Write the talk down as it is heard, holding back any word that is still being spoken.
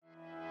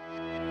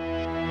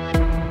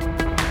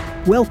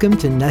Welcome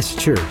to Nest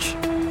Church,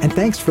 and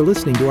thanks for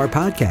listening to our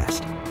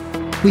podcast.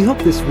 We hope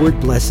this word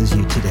blesses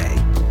you today.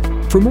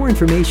 For more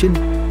information,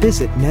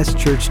 visit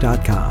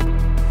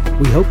nestchurch.com.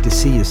 We hope to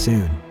see you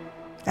soon.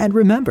 And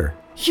remember,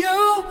 you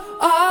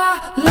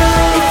are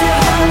loved. If your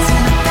heart's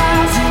in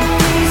 1,000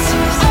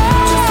 pieces,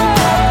 just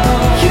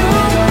know you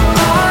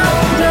are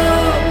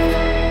loved.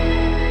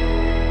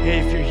 Hey,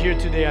 if you're here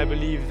today, I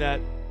believe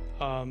that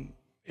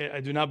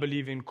I do not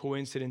believe in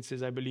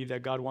coincidences. I believe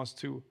that God wants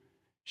to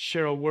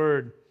share a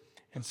word,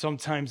 and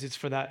sometimes it's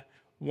for that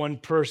one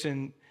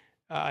person.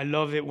 I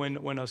love it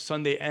when a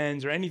Sunday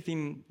ends or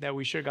anything that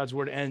we share God's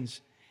word ends,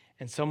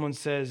 and someone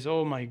says,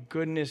 "Oh my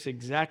goodness,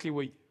 exactly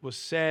what was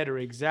said or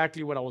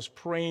exactly what I was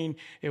praying,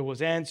 it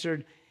was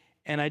answered."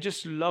 And I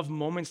just love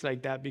moments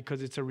like that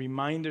because it's a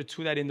reminder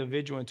to that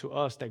individual and to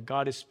us that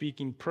God is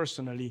speaking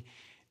personally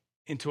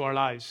into our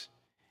lives.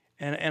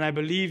 And I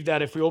believe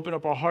that if we open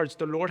up our hearts,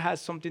 the Lord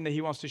has something that he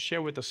wants to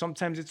share with us.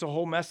 Sometimes it's a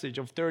whole message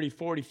of 30,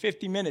 40,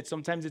 50 minutes.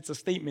 Sometimes it's a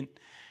statement.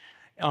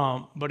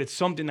 But it's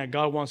something that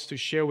God wants to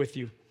share with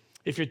you.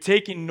 If you're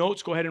taking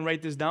notes, go ahead and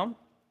write this down.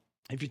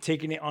 If you're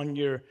taking it on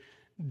your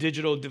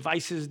digital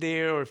devices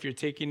there, or if you're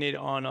taking it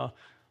on a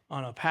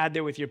pad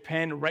there with your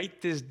pen,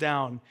 write this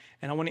down.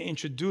 And I want to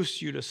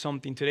introduce you to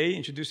something today,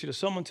 introduce you to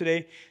someone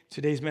today.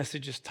 Today's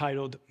message is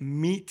titled,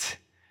 Meet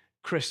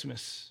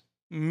Christmas.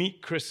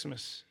 Meet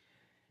Christmas.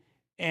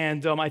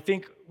 And I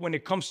think when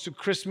it comes to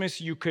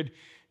Christmas, you could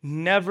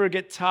never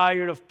get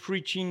tired of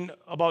preaching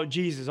about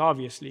Jesus,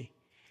 obviously.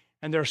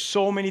 And there are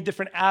so many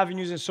different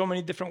avenues and so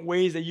many different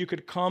ways that you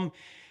could come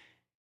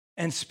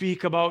and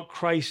speak about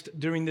Christ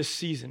during this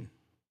season.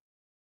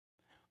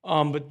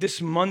 But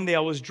this Monday, I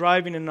was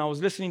driving and I was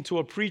listening to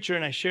a preacher,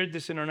 and I shared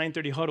this in our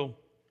 9:30 huddle.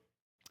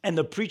 And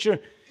the preacher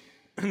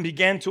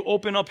began to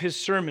open up his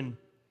sermon.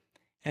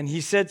 And he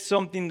said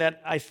something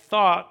that I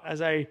thought,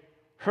 as I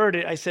heard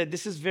it, I said,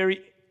 this is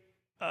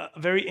a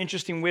very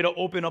interesting way to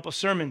open up a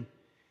sermon.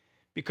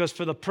 Because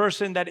for the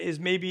person that is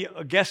maybe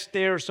a guest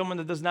there or someone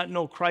that does not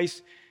know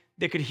Christ,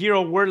 they could hear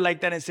a word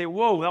like that and say,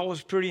 whoa, that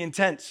was pretty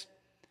intense.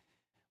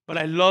 But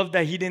I love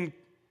that he didn't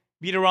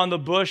beat around the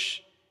bush,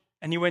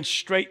 and he went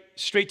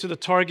straight to the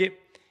target,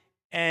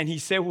 and he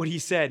said what he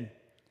said.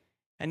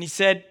 And he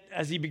said,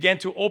 as he began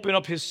to open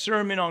up his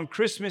sermon on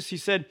Christmas, he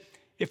said,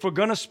 if we're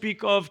going to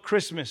speak of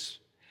Christmas,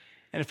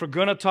 and if we're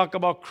going to talk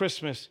about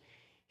Christmas,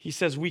 he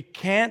says, we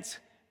can't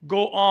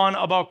go on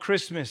about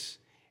Christmas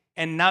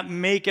and not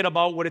make it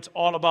about what it's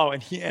all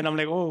about. And I'm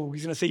like, oh,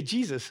 he's going to say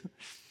Jesus.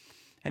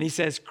 And he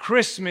says,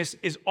 Christmas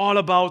is all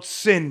about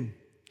sin.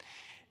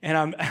 And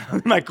I'm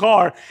in my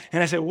car,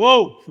 and I said,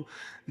 whoa,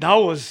 that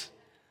was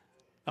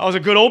a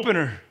good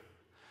opener.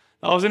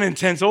 That was an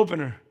intense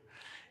opener.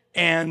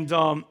 And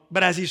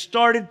but as he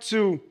started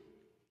to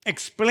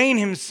explain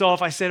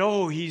himself, I said,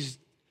 oh, he's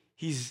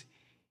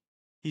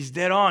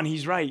dead on.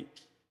 He's right.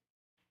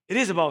 It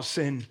is about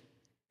sin,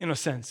 in a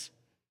sense.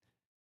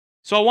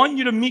 So I want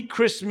you to meet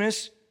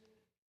Christmas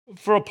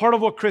for a part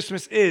of what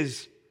Christmas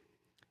is.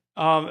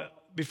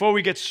 Before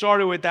we get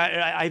started with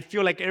that, I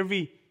feel like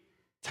every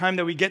time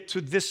that we get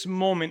to this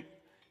moment,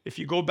 if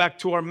you go back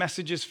to our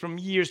messages from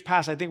years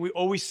past, I think we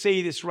always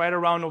say this right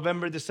around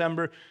November,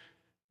 December,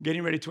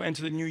 getting ready to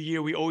enter the new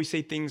year. We always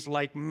say things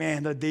like,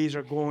 man, the days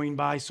are going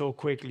by so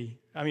quickly.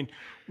 I mean,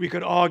 we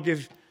could all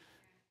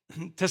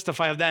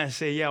testify of that and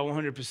say, yeah,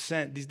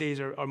 100%, these days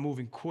are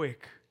moving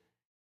quick.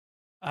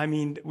 I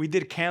mean, we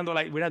did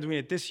candlelight. We're not doing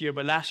it this year,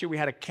 but last year we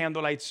had a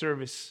candlelight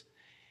service.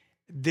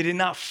 Did it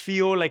not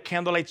feel like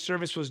candlelight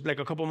service was like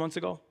a couple months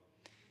ago?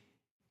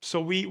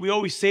 So we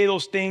always say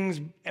those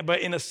things,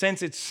 but in a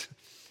sense,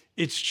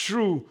 it's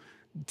true.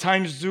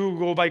 Times do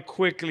go by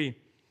quickly,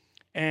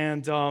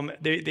 and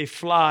they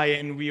fly,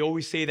 and we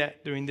always say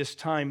that during this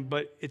time,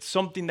 but it's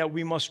something that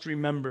we must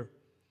remember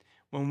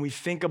when we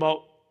think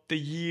about the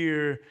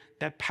year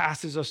that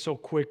passes us so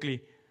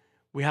quickly.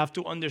 We have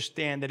to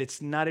understand that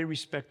it's not a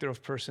respecter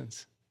of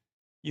persons.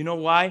 You know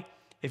why?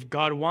 If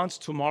God wants,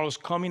 tomorrow's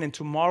coming, and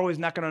tomorrow is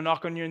not going to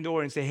knock on your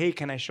door and say, hey,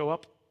 can I show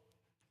up?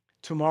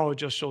 Tomorrow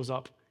just shows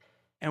up,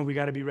 and we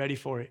got to be ready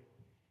for it.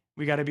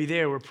 We got to be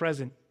there. We're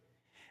present.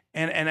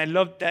 And I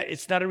love that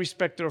it's not a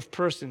respecter of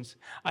persons.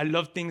 I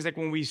love things like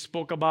when we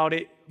spoke about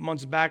it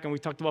months back, and we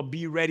talked about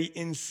be ready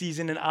in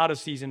season and out of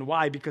season.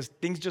 Why? Because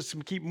things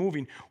just keep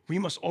moving. We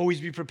must always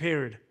be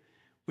prepared.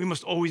 We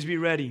must always be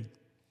ready.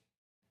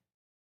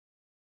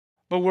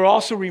 But we're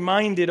also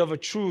reminded of a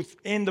truth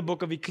in the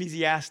book of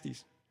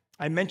Ecclesiastes.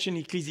 I mentioned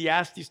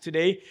Ecclesiastes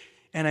today,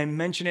 and I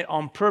mention it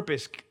on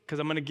purpose because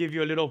I'm going to give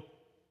you a little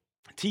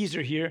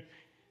teaser here.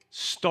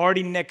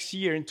 Starting next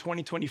year in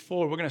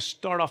 2024, we're going to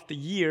start off the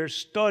year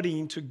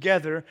studying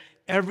together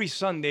every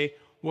Sunday.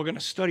 We're going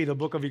to study the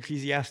book of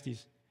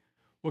Ecclesiastes.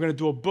 We're going to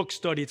do a book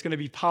study. It's going to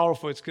be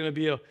powerful. It's going to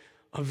be a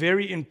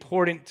very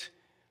important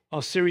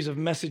series of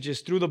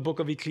messages through the book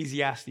of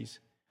Ecclesiastes.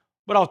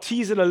 But I'll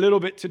tease it a little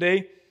bit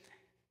today,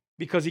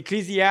 because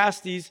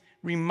Ecclesiastes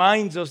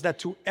reminds us that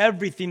to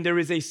everything there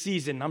is a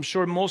season. I'm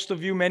sure most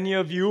of you, many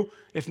of you,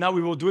 if not,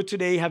 we will do it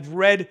today, have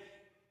read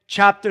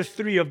chapter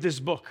 3 of this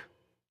book.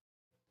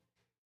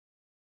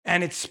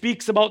 And it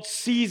speaks about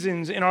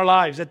seasons in our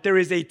lives, that there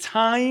is a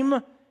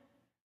time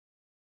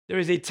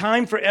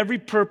for every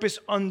purpose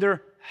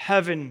under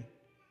heaven.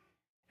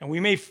 And we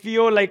may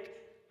feel like,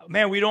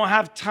 man, we don't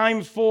have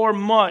time for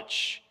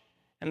much.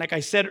 And like I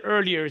said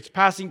earlier, it's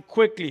passing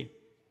quickly.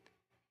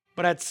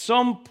 But at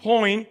some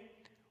point,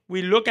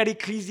 we look at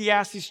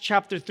Ecclesiastes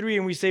chapter 3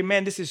 and we say,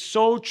 man, this is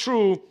so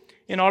true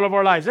in all of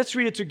our lives. Let's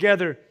read it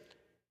together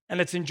and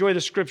let's enjoy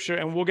the scripture.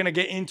 And we're going to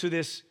get into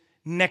this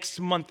next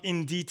month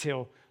in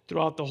detail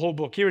throughout the whole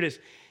book. Here it is.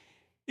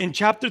 In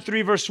chapter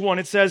 3, verse 1,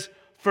 it says,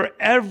 for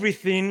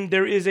everything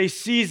there is a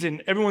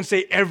season. Everyone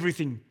say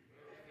everything.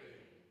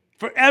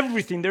 For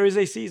everything there is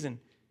a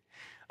season.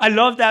 I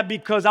love that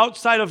because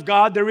outside of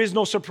God, there is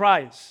no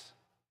surprise.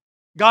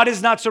 God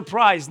is not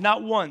surprised,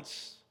 not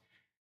once.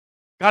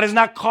 God is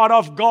not caught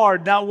off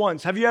guard, not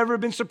once. Have you ever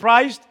been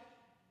surprised?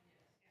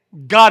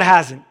 God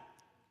hasn't.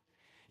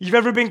 You've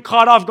ever been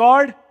caught off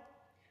guard?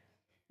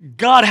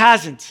 God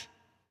hasn't.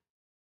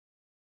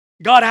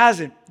 God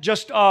hasn't.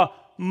 Just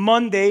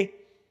Monday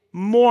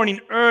morning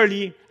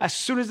early, as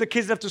soon as the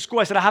kids left to school,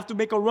 I said, I have to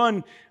make a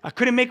run. I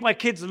couldn't make my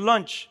kids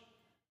lunch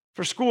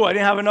for school. I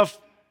didn't have enough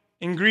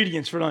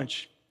ingredients for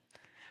lunch.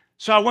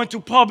 So I went to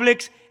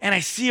Publix, and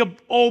I see an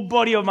old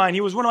buddy of mine.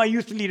 He was one of my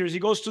youth leaders. He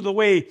goes to the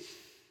way,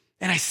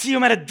 and I see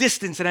him at a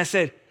distance, and I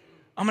said,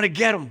 I'm going to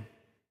get him.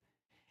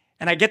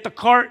 And I get the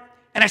cart,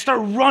 and I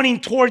start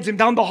running towards him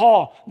down the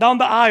hall, down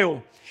the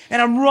aisle.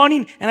 And I'm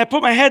running, and I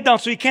put my head down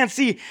so he can't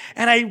see.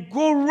 And I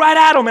go right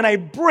at him, and I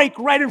break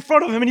right in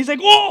front of him. And he's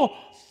like, oh!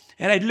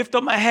 And I lift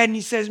up my head, and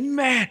he says,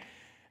 man.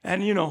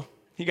 And,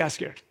 he got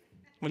scared.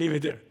 We'll leave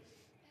it there.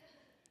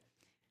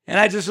 And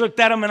I just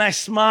looked at him, and I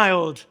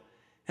smiled.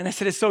 And I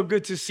said, it's so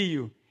good to see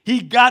you. He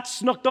got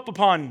snuck up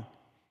upon.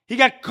 He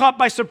got caught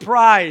by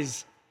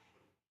surprise.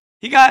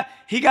 He got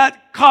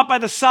caught by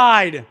the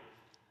side.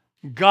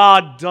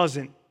 God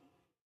doesn't.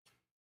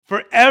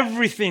 For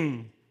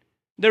everything,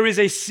 there is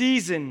a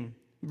season,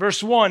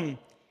 verse 1,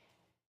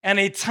 and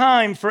a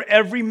time for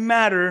every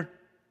matter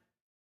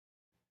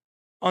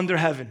under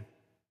heaven.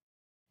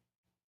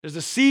 There's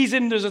a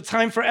season, there's a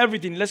time for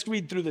everything. Let's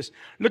read through this.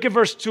 Look at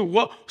verse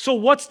 2. So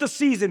what's the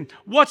season?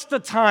 What's the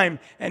time?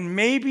 And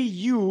maybe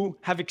you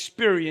have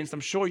experienced,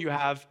 I'm sure you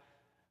have,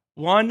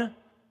 one,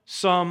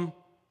 some,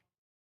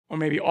 or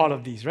maybe all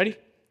of these. Ready?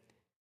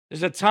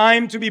 There's a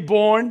time to be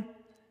born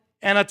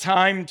and a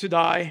time to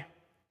die.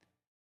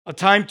 A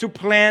time to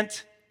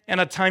plant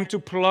and a time to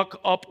pluck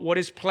up what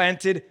is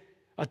planted.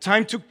 A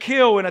time to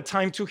kill and a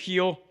time to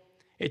heal.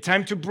 A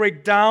time to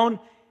break down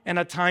and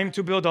a time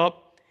to build up.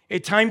 A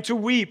time to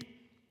weep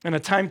and a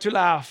time to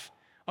laugh.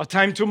 A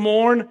time to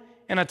mourn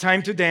and a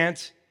time to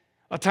dance.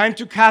 A time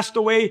to cast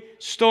away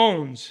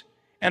stones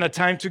and a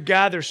time to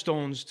gather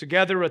stones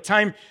together. A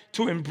time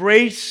to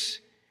embrace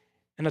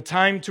and a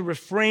time to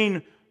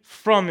refrain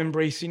from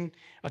embracing.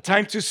 A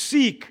time to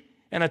seek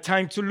and a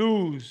time to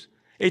lose.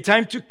 A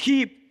time to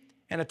keep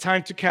and a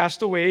time to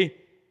cast away.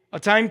 A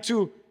time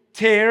to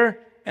tear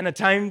and a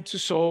time to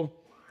sow.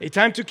 A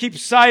time to keep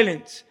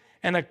silent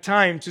and a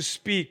time to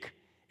speak.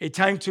 A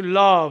time to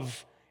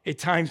love, a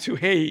time to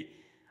hate,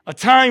 a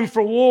time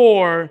for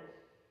war,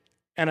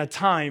 and a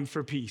time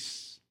for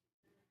peace.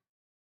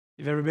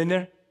 You've ever been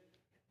there?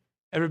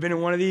 Ever been in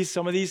one of these,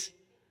 some of these,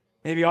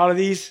 maybe all of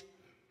these?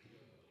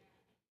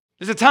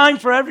 There's a time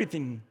for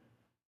everything.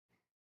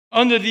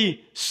 Under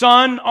the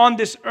sun on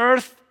this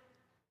earth,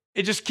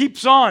 it just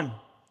keeps on.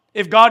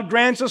 If God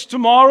grants us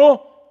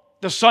tomorrow,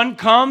 the sun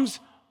comes,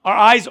 our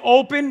eyes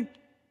open,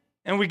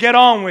 and we get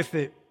on with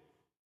it.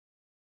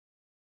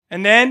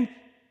 And then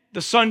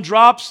the sun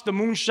drops, the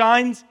moon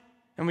shines,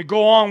 and we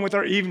go on with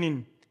our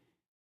evening.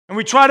 And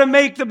we try to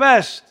make the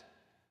best.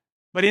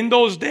 But in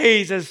those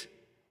days, as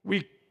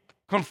we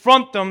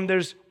confront them,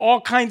 there's all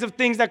kinds of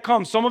things that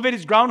come. Some of it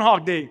is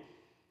Groundhog Day.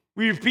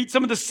 We repeat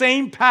some of the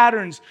same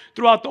patterns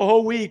throughout the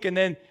whole week, and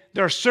then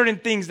there are certain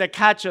things that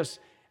catch us,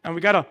 and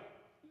we got to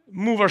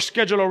move our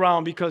schedule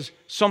around because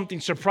something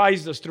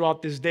surprised us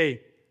throughout this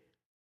day.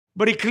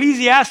 But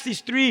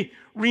Ecclesiastes 3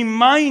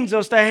 reminds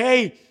us that,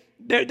 hey,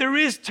 there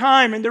is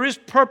time and there is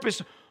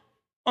purpose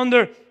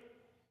under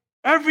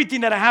everything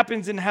that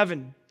happens in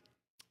heaven.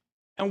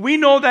 And we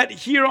know that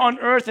here on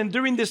earth and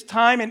during this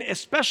time, and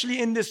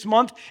especially in this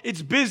month,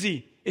 it's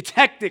busy, it's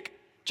hectic.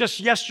 Just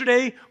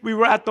yesterday, we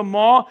were at the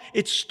mall.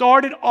 It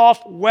started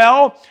off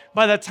well.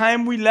 By the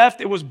time we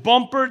left, it was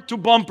bumper to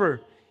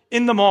bumper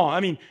in the mall. I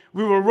mean,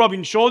 we were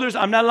rubbing shoulders.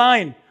 I'm not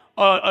lying.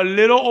 A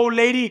little old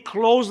lady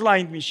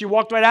clotheslined me. She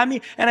walked right at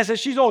me, and I said,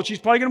 she's old. She's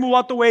probably going to move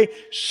out the way.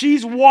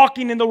 She's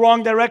walking in the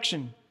wrong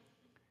direction.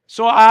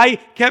 So I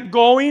kept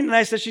going, and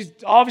I said, she's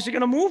obviously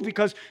going to move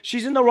because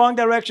she's in the wrong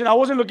direction. I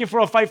wasn't looking for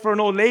a fight for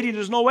an old lady.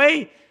 There's no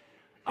way.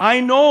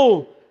 I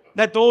know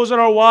that those that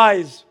are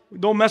wise,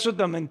 don't mess with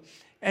them.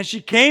 And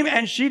she came,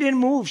 and she didn't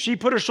move. She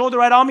put her shoulder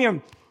right on me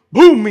and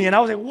boom me, and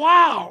I was like,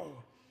 wow.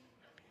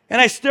 And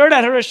I stared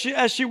at her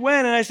as she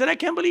went, and I said, I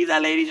can't believe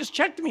that lady just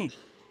checked me.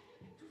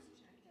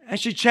 And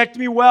she checked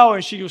me well,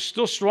 and she was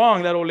still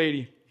strong, that old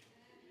lady.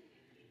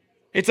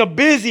 It's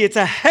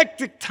a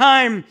hectic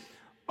time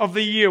of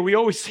the year. We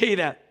always say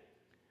that.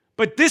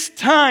 But this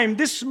time,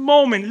 this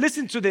moment,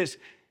 listen to this.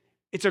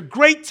 It's a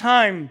great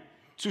time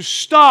to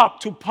stop,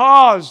 to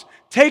pause,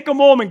 take a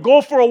moment,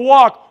 go for a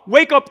walk,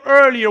 wake up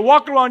earlier,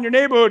 walk around your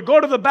neighborhood, go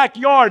to the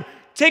backyard,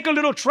 take a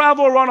little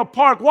travel around a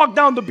park, walk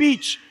down the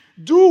beach.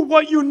 Do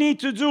what you need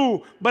to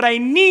do, but I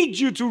need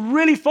you to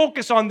really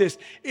focus on this.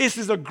 This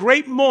is a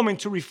great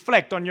moment to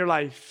reflect on your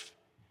life,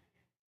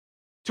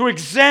 to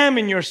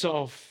examine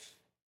yourself,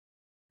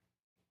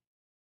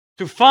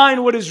 to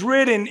find what is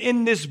written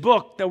in this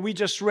book that we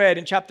just read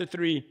in chapter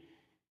 3.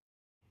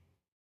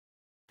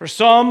 For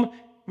some,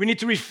 we need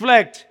to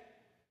reflect.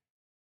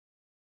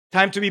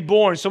 Time to be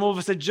born. Some of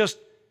us that just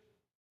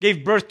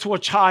gave birth to a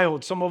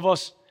child. Some of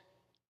us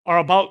are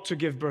about to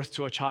give birth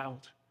to a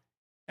child.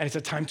 And it's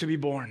a time to be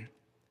born.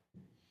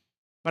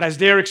 But as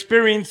they're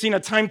experiencing a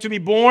time to be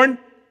born,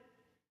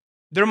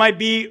 there might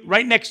be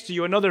right next to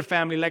you another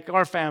family, like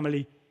our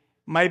family,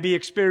 might be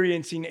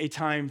experiencing a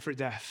time for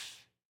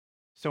death,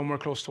 somewhere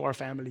close to our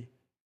family.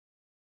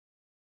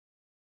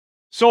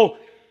 So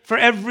for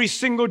every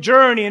single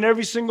journey and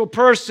every single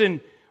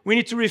person, we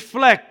need to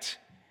reflect.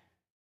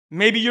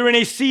 Maybe you're in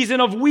a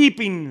season of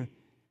weeping.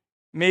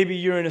 Maybe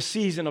you're in a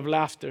season of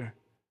laughter,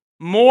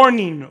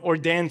 mourning or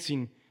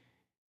dancing.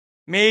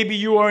 Maybe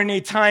you are in a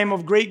time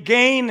of great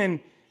gain, and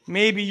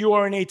maybe you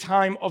are in a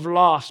time of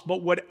loss.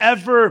 But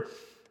whatever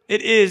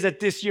it is that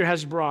this year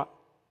has brought,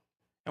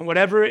 and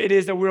whatever it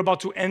is that we're about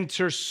to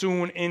enter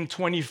soon in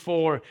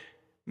 24,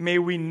 may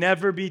we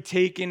never be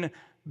taken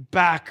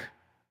back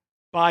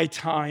by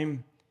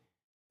time.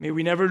 May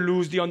we never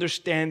lose the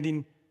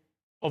understanding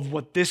of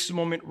what this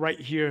moment right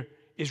here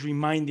is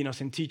reminding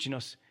us and teaching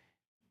us.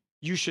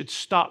 You should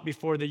stop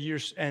before the year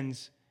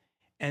ends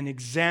and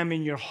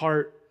examine your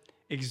heart,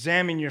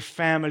 examine your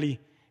family,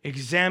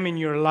 examine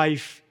your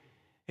life,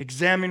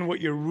 examine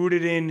what you're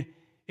rooted in,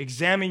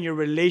 examine your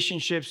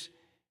relationships,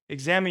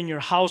 examine your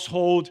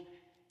household,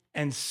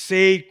 and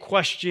say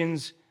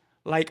questions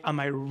like, am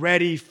I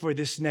ready for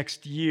this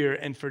next year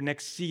and for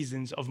next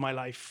seasons of my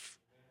life?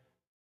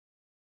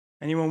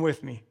 Anyone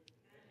with me?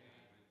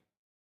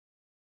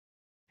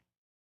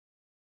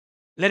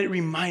 Let it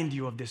remind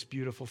you of this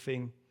beautiful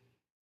thing.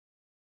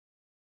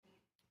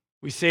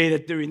 We say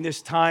that during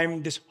this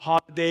time, this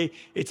holiday,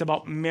 it's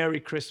about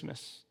Merry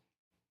Christmas.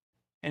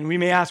 And we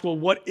may ask, well,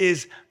 what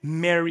is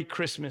Merry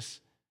Christmas?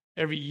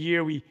 Every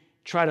year we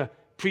try to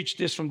preach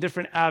this from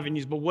different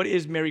avenues, but what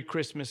is Merry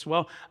Christmas?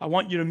 Well, I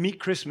want you to meet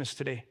Christmas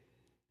today.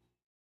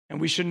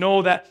 And we should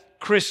know that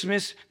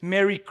Christmas,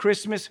 Merry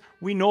Christmas,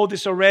 we know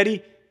this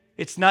already.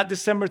 It's not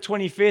December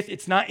 25th.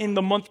 It's not in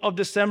the month of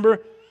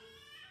December.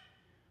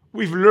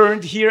 We've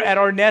learned here at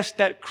our nest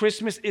that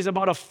Christmas is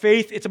about a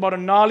faith, it's about a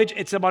knowledge,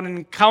 it's about an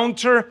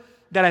encounter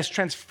that has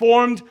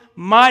transformed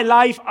my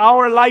life,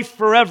 our life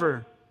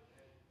forever.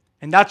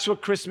 And that's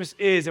what Christmas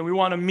is, and we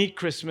want to meet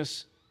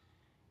Christmas.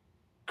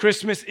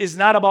 Christmas is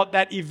not about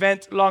that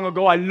event long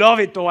ago. I love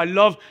it though. I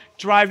love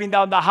driving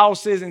down the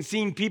houses and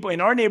seeing people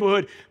in our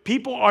neighborhood.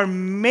 People are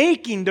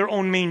making their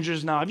own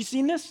mangers now. Have you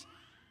seen this?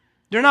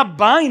 They're not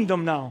buying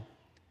them now.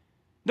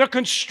 They're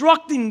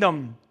constructing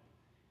them.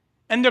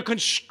 And they're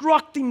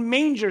constructing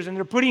mangers, and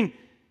they're putting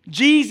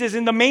Jesus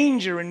in the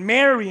manger, and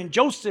Mary and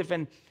Joseph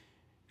and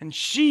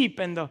sheep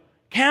and the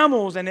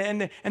camels, and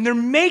they're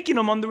making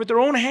them with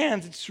their own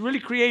hands. It's really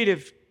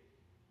creative.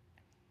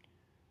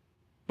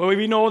 But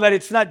we know that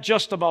it's not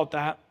just about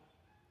that.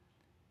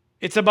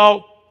 It's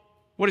about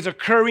what is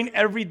occurring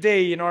every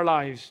day in our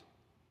lives.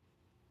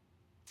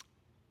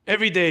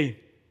 Every day.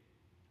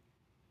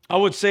 I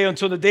would say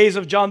until the days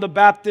of John the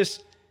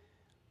Baptist,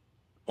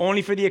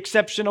 only for the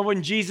exception of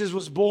when Jesus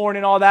was born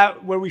and all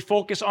that, where we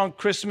focus on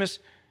Christmas,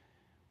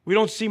 we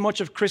don't see much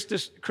of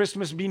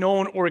Christmas be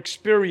known or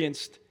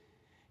experienced.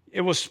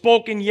 It was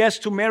spoken, yes,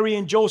 to Mary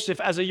and Joseph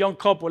as a young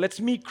couple. Let's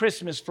meet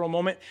Christmas for a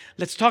moment.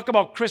 Let's talk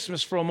about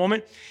Christmas for a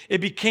moment. It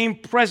became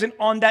present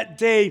on that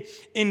day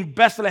in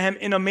Bethlehem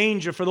in a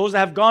manger. For those that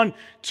have gone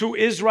to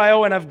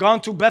Israel and have gone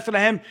to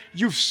Bethlehem,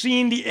 you've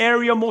seen the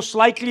area most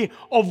likely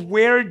of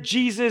where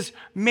Jesus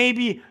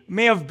may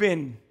have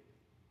been.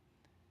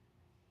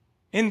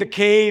 In the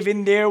cave,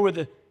 in there where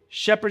the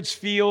shepherd's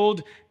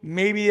field,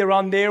 maybe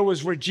around there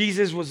was where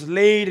Jesus was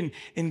laid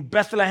in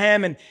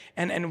Bethlehem.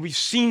 And we've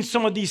seen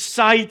some of these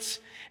sights.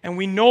 And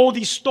we know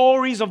these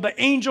stories of the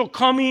angel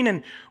coming.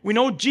 And we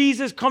know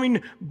Jesus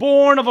coming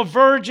born of a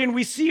virgin.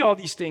 We see all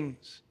these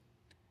things.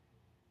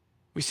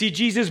 We see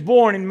Jesus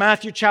born in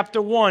Matthew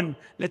chapter 1.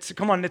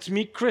 Let's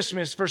meet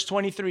Christmas, verse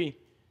 23.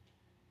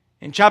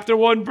 In chapter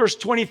 1, verse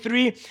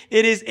 23,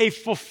 it is a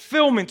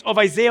fulfillment of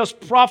Isaiah's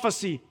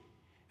prophecy.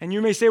 And you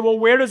may say, well,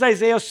 where does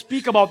Isaiah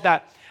speak about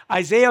that?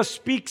 Isaiah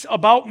speaks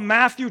about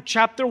Matthew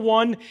chapter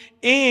 1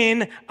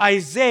 in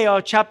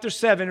Isaiah chapter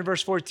 7,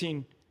 verse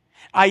 14.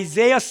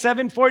 Isaiah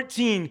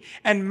 7:14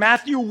 and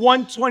Matthew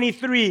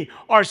 1:23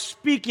 are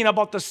speaking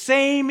about the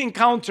same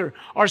encounter,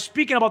 are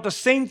speaking about the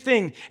same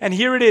thing. And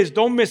here it is,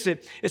 don't miss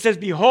it. It says,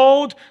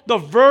 "Behold, the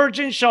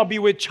virgin shall be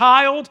with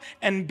child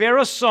and bear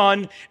a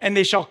son, and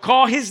they shall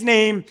call his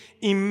name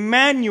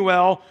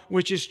Emmanuel,"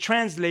 which is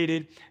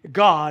translated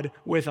God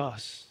with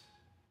us.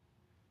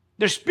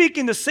 They're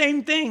speaking the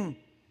same thing.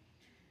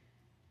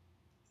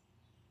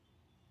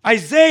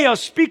 Isaiah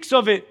speaks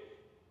of it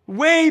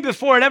way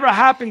before it ever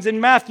happens in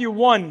Matthew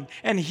 1.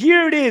 And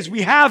here it is.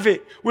 We have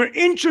it. We're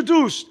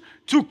introduced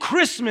to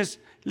Christmas.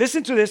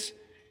 Listen to this.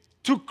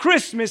 To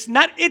Christmas,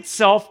 not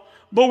itself,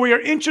 but we are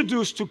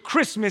introduced to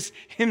Christmas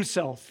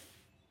himself.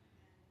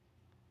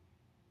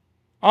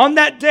 On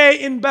that day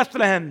in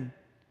Bethlehem,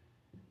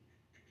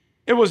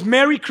 it was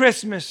Merry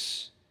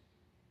Christmas.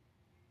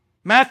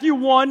 Matthew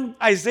 1,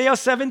 Isaiah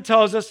 7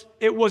 tells us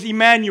it was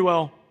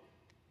Emmanuel.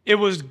 It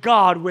was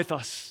God with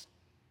us.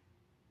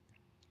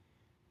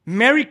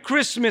 Merry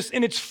Christmas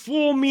in its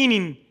full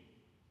meaning.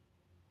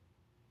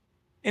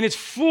 In its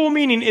full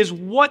meaning is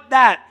what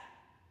that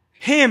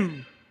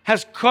him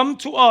has come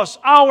to us.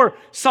 Our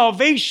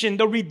salvation,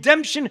 the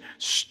redemption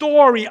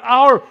story,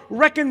 our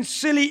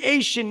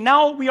reconciliation.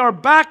 Now we are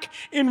back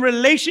in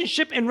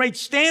relationship and right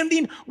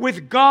standing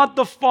with God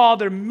the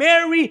Father.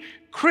 Merry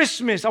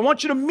Christmas. I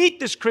want you to meet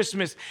this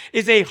Christmas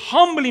is a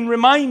humbling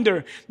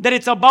reminder that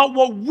it's about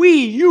what we,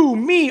 you,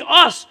 me,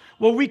 us,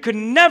 what we could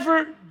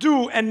never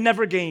do and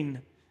never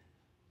gain.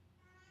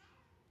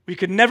 We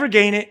could never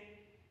gain it,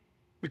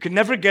 we could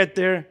never get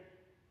there,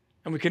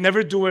 and we could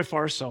never do it for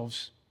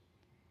ourselves.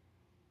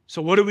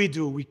 So what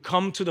do? We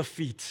come to the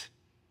feet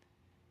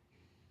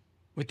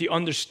with the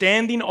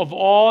understanding of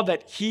all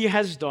that he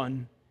has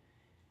done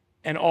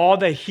and all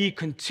that he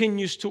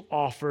continues to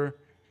offer.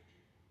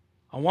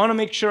 I want to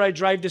make sure I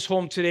drive this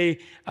home today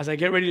as I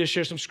get ready to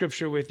share some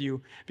scripture with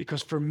you,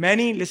 because for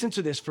many, listen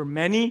to this, for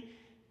many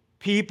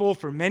people,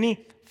 for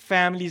many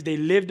families, they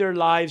live their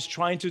lives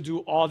trying to do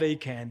all they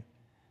can.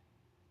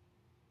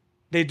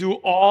 They do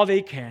all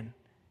they can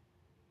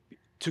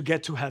to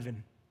get to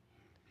heaven.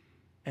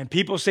 And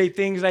people say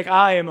things like,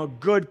 "I am a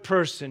good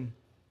person.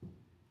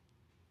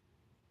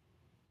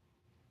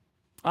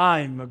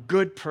 I'm a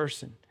good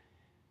person.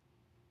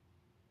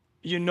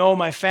 You know,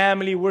 my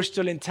family, we're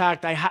still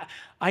intact.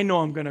 I know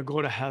I'm going to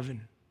go to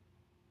heaven."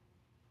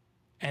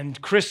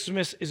 And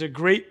Christmas is a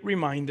great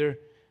reminder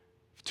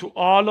to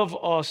all of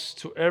us,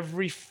 to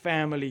every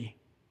family,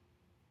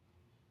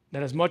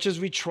 that as much as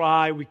we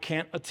try, we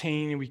can't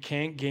attain and we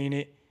can't gain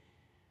it.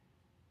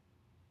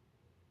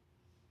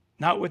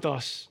 Not with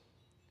us.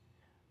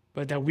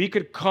 But that we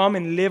could come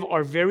and live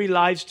our very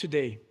lives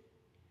today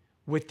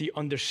with the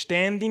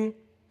understanding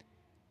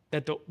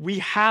that we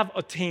have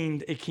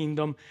attained a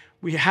kingdom.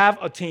 We have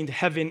attained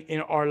heaven in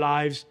our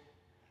lives.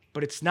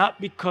 But it's not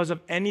because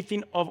of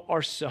anything of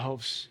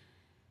ourselves.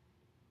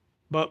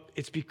 But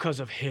it's because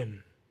of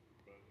him.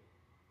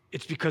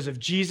 It's because of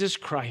Jesus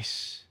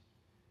Christ.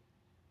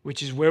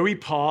 Which is where we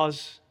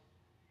pause,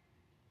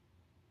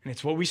 and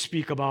it's what we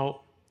speak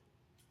about,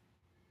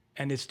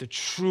 and it's the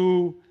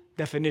true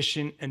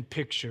definition and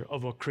picture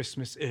of what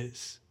Christmas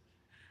is.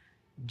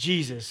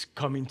 Jesus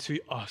coming to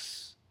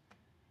us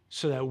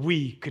so that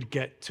we could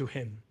get to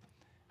him.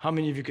 How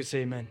many of you could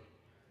say amen?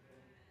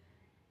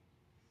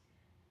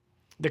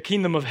 The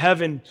kingdom of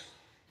heaven,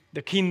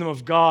 the kingdom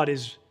of God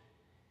is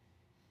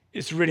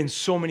written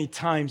so many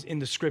times in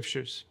the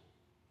scriptures.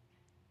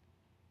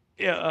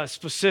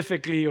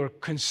 Specifically or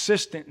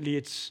consistently,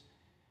 it's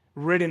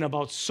written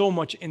about so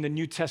much in the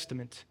New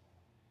Testament.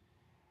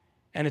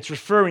 And it's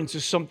referring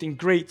to something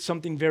great,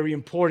 something very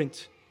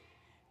important.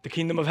 The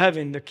kingdom of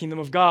heaven, the kingdom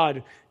of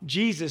God.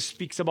 Jesus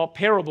speaks about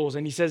parables,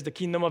 and he says the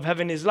kingdom of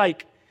heaven is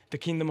like, the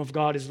kingdom of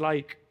God is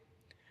like.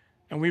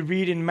 And we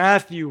read in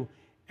Matthew,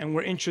 and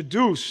we're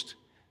introduced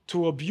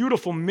to a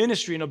beautiful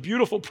ministry and a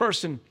beautiful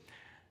person,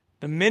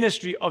 the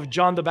ministry of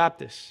John the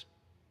Baptist.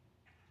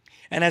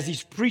 And as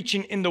he's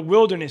preaching in the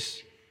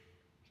wilderness,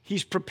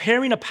 he's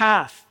preparing a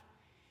path.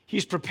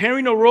 He's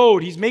preparing a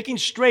road. He's making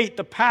straight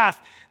the path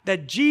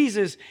that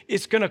Jesus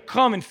is going to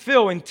come and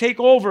fill and take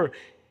over.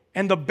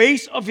 And the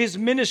base of his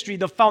ministry,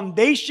 the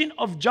foundation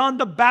of John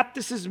the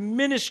Baptist's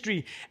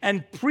ministry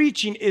and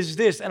preaching is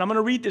this. And I'm going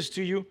to read this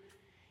to you.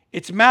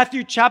 It's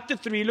Matthew chapter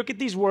 3. Look at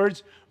these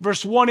words,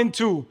 verse 1 and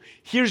 2.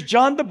 Here's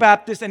John the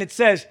Baptist, and it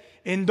says,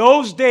 "In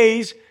those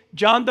days,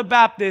 John the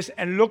Baptist,"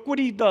 and look what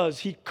he does.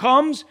 He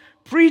comes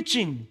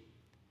preaching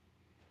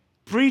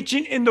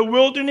in the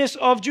wilderness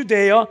of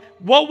Judea.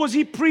 What was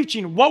he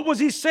preaching? What was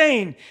he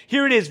saying?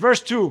 Here it is,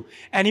 verse 2.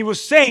 "And he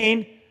was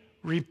saying,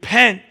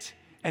 repent."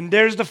 And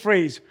there's the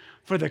phrase,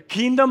 "For the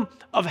kingdom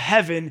of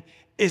heaven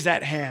is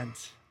at hand."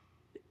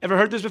 Ever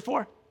heard this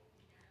before?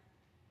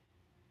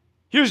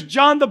 Here's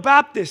John the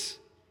Baptist,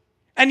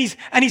 and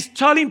he's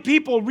telling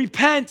people,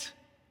 repent.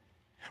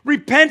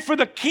 Repent, for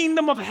the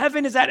kingdom of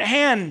heaven is at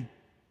hand.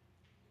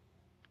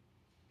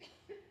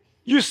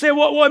 You say,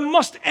 well, it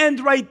must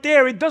end right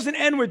there. It doesn't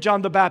end with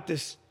John the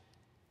Baptist.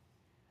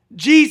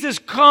 Jesus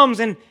comes,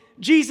 and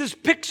Jesus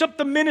picks up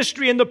the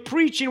ministry and the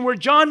preaching where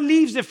John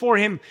leaves it for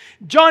him.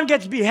 John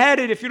gets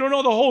beheaded, if you don't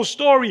know the whole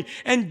story,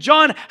 and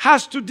John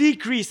has to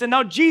decrease. And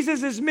now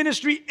Jesus'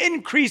 ministry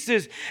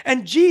increases,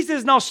 and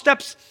Jesus now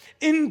steps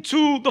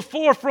into the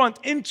forefront,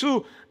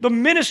 into the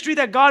ministry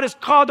that God has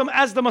called him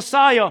as the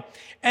Messiah.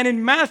 And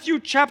in Matthew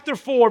chapter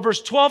 4,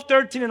 verse 12,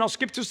 13, and I'll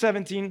skip to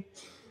 17.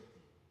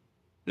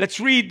 Let's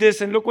read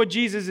this and look what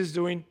Jesus is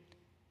doing.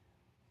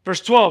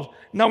 Verse 12.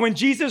 Now when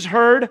Jesus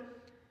heard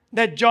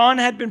that John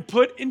had been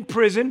put in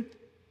prison,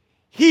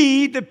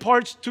 he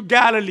departs to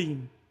Galilee.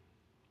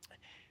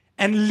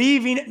 And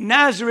leaving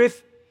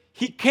Nazareth,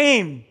 he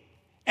came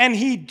and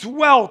he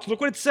dwelt. Look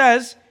what it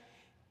says.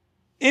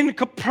 In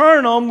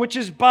Capernaum, which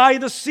is by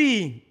the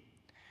sea.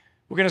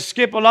 We're going to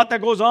skip a lot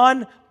that goes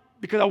on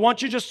because I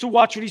want you just to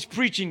watch what he's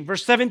preaching.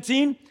 Verse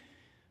 17.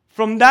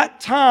 From that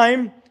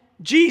time,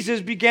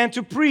 Jesus began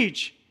to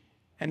preach.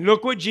 And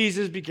look what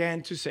Jesus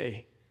began to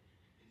say.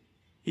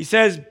 He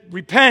says,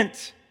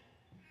 repent,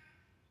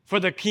 for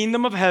the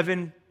kingdom of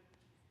heaven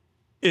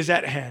is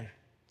at hand.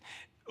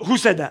 Who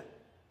said that?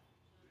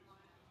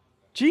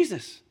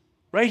 Jesus.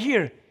 Right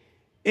here.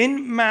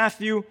 In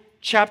Matthew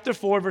chapter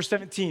 4, verse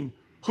 17.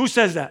 Who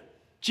says that?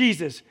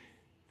 Jesus.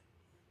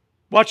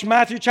 Watch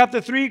Matthew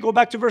chapter 3. Go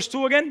back to verse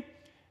 2 again.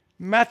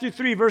 Matthew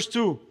 3, verse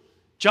 2.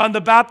 John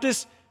the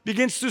Baptist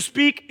begins to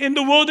speak in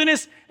the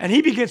wilderness, and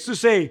he begins to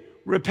say,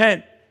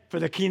 repent, for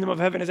the kingdom of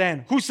heaven is at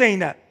hand. Who's saying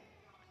that?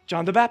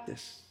 John the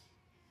Baptist.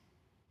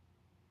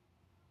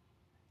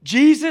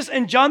 Jesus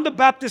and John the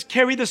Baptist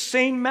carry the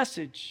same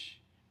message.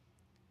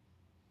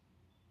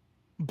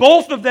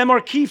 Both of them are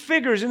key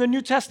figures in the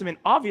New Testament.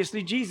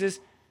 Obviously, Jesus,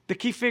 the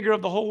key figure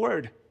of the whole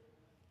word.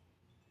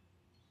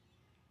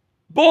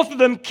 Both of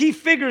them key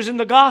figures in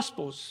the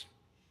Gospels.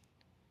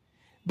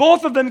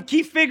 Both of them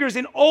key figures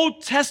in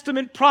Old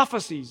Testament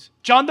prophecies.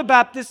 John the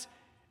Baptist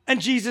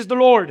and Jesus the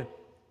Lord.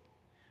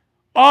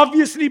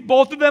 Obviously,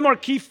 both of them are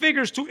key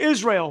figures to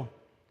Israel.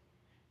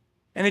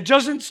 And it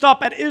doesn't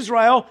stop at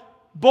Israel.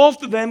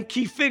 Both of them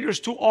key figures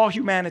to all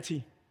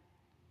humanity.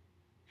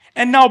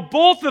 And now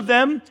both of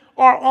them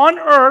are on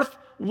earth.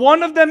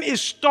 One of them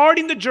is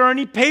starting the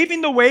journey,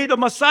 paving the way. The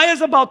Messiah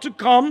is about to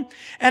come.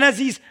 And as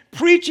he's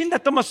preaching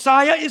that the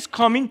Messiah is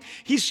coming,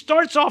 he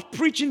starts off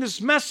preaching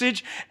this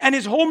message, and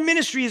his whole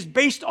ministry is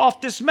based off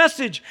this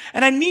message.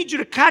 And I need you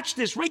to catch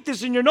this. Write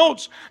this in your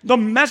notes. The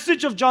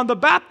message of John the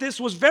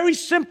Baptist was very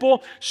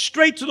simple,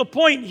 straight to the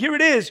point. Here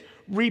it is.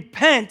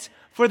 Repent,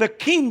 for the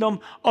kingdom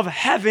of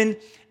heaven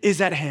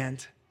is at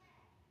hand.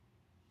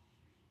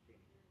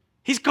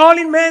 He's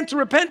calling man to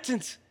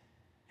repentance.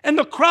 And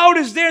the crowd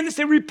is there and they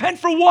say, repent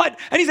for what?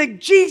 And he's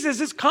like,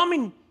 Jesus is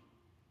coming.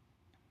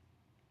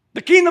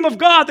 The kingdom of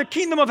God, the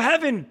kingdom of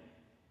heaven.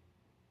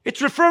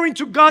 It's referring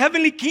to God's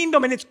heavenly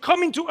kingdom, and it's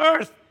coming to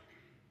earth.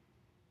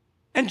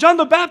 And John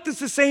the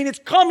Baptist is saying it's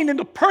coming in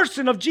the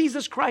person of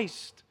Jesus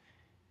Christ.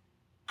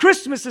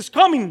 Christmas is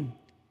coming.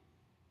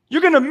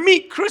 You're going to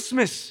meet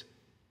Christmas.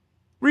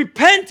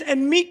 Repent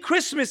and meet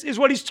Christmas is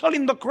what he's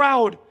telling the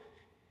crowd.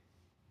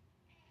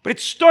 But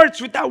it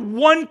starts with that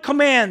one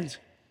command.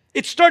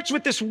 It starts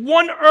with this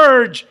one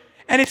urge,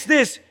 and it's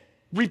this,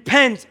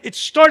 repent. It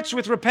starts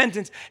with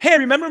repentance. Hey,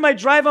 remember my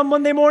drive on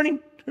Monday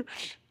morning?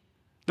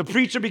 The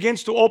preacher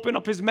begins to open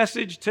up his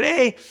message.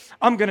 Today,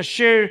 I'm going to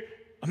share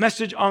a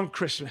message on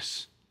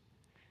Christmas.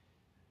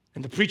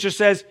 And the preacher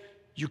says,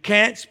 you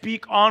can't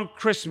speak on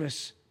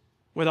Christmas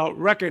without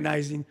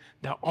recognizing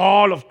that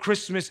all of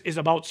Christmas is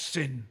about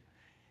sin.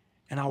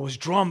 And I was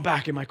drawn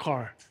back in my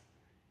car.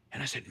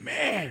 And I said,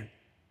 man,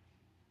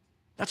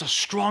 that's a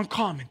strong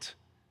comment.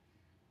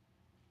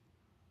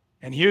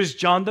 And here's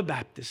John the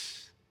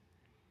Baptist.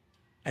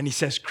 And he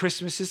says,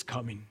 Christmas is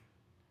coming.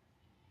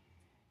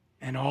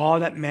 And all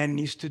that man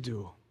needs to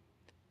do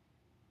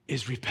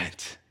is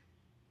repent.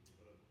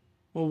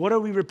 Well, what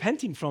are we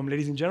repenting from,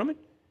 ladies and gentlemen?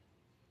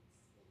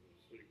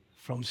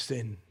 From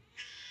sin.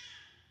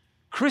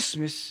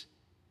 Christmas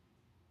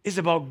is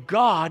about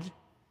God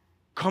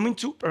coming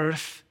to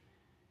earth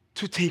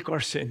to take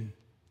our sin.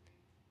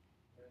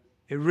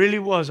 It really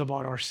was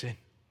about our sin.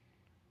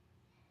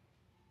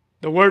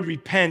 The word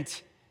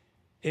repent,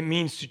 it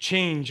means to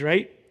change,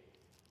 right?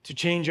 To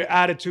change your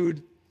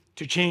attitude,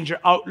 to change your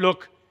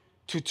outlook,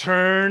 to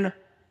turn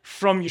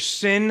from your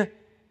sin.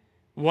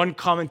 One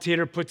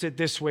commentator puts it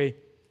this way.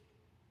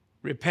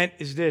 Repent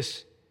is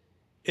this.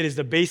 It is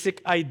the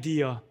basic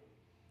idea.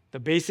 The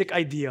basic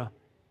idea.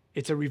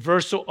 It's a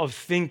reversal of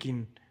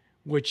thinking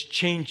which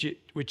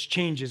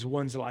changes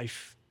one's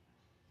life.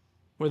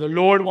 Where the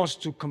Lord wants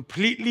to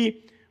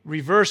completely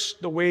reverse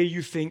the way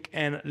you think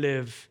and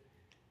live.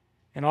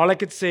 And all I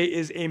could say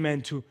is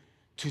amen to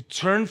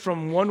turn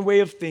from one way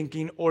of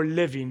thinking or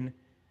living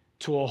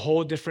to a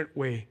whole different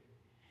way.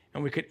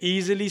 And we could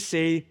easily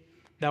say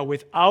that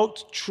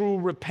without true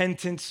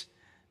repentance,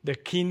 the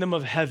kingdom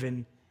of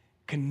heaven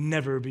can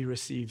never be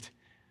received.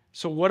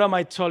 So what am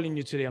I telling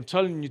you today? I'm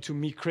telling you to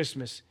meet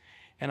Christmas.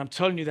 And I'm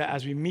telling you that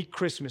as we meet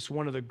Christmas,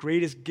 one of the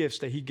greatest gifts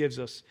that he gives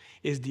us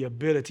is the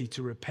ability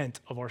to repent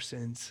of our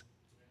sins.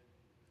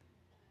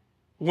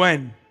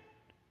 When?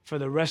 for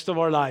the rest of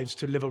our lives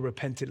to live a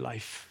repentant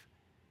life.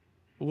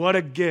 What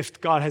a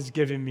gift God has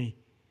given me,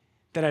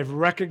 that I've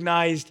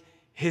recognized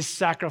his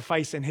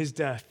sacrifice and his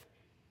death,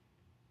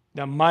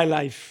 that my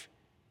life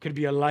could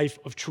be a life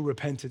of true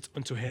repentance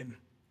unto him.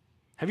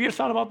 Have you ever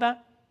thought about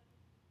that?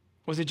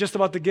 Was it just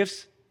about the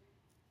gifts?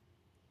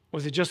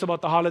 Was it just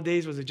about the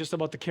holidays? Was it just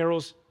about the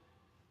carols?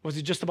 Was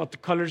it just about the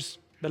colors,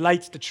 the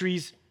lights, the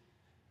trees?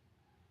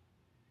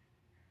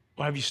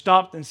 Or have you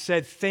stopped and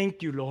said,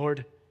 thank you,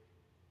 Lord,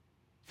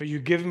 for you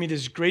giving me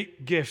this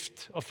great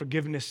gift of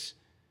forgiveness,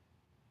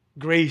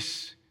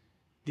 grace,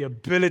 the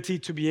ability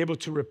to be able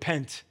to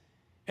repent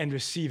and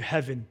receive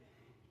heaven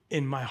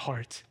in my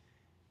heart.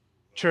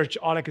 Church,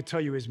 all I could tell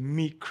you is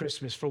meet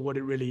Christmas for what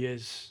it really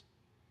is.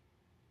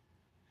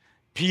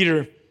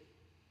 Peter,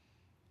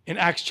 in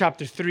Acts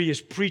chapter 3,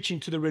 is preaching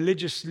to the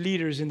religious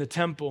leaders in the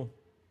temple,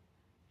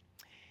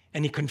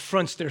 and he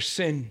confronts their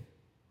sin.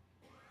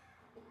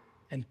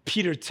 And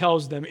Peter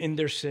tells them in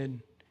their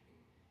sin.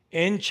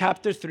 In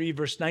chapter 3,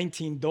 verse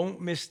 19, don't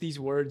miss these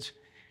words.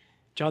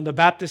 John the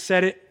Baptist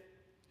said it.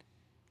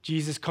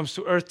 Jesus comes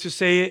to earth to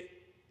say it.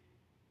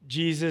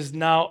 Jesus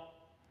now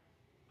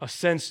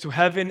ascends to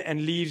heaven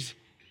and leaves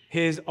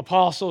his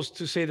apostles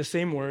to say the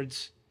same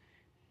words.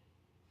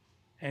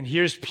 And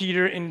here's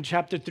Peter in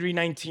chapter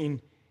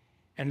 3:19.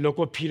 And look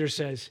what Peter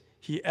says.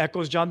 He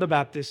echoes John the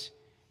Baptist.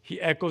 He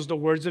echoes the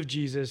words of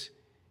Jesus.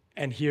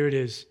 And here it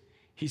is.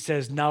 He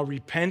says, now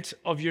repent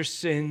of your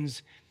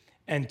sins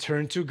and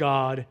turn to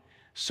God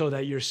so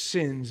that your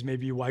sins may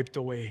be wiped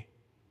away.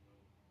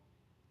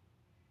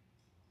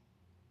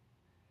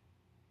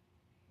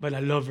 But I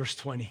love verse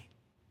 20.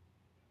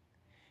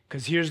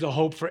 Because here's the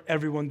hope for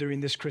everyone during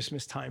this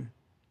Christmas time.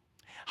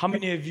 How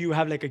many of you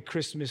have like a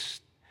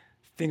Christmas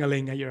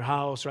thing-a-ling at your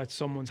house or at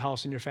someone's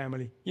house in your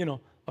family? You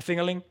know, a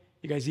thing-a-ling.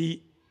 You guys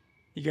eat.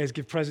 You guys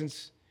give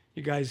presents.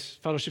 You guys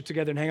fellowship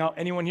together and hang out.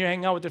 Anyone here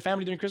hang out with their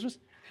family during Christmas?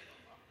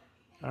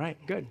 All right,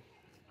 good.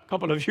 A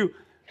couple of you.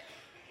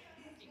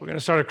 We're going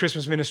to start a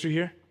Christmas ministry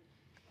here.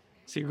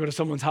 So you go to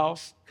someone's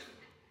house.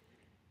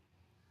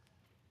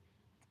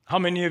 How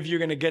many of you are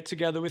going to get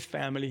together with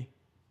family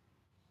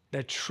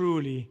that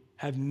truly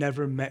have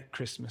never met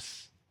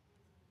Christmas?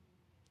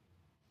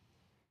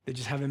 They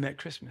just haven't met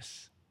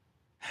Christmas.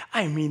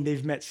 I mean,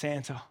 they've met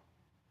Santa.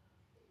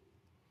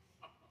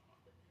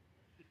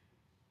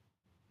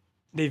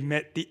 They've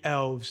met the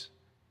elves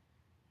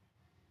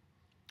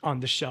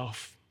on the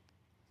shelf.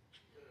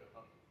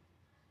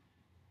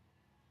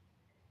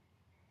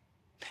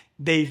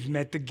 They've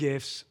met the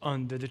gifts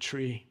under the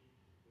tree.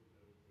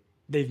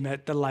 They've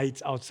met the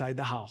lights outside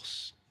the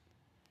house.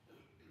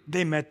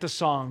 They met the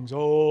songs,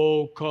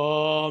 oh,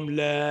 come,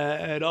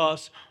 let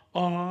us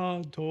adore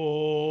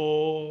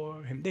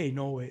him. They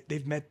know it.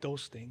 They've met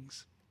those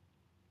things.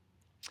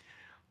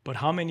 But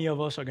how many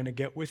of us are going to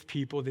get with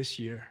people this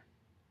year,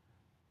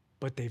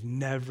 but they've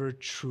never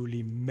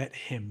truly met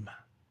him?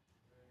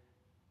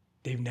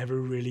 They've never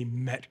really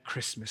met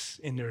Christmas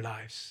in their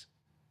lives.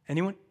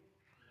 Anyone?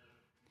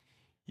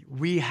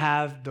 We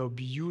have the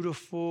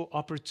beautiful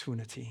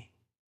opportunity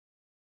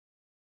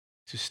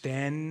to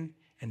stand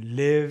and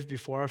live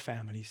before our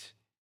families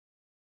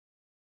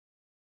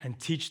and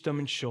teach them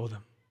and show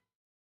them.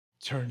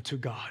 Turn to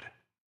God.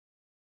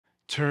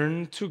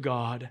 Turn to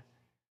God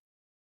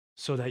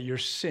so that your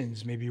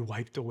sins may be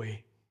wiped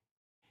away.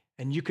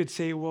 And you could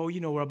say, well, you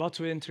know, we're about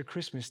to enter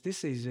Christmas.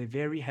 This is a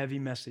very heavy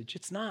message.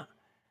 It's not.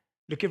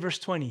 Look at verse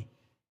 20.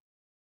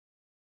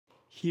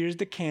 Here's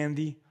the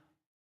candy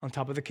on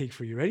top of the cake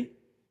for you. Ready?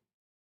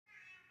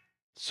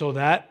 So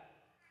that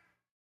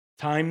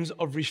times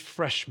of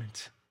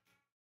refreshment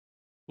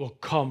will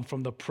come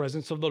from the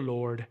presence of the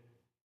Lord,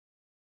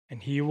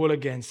 and he will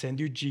again send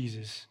you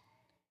Jesus,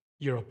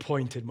 your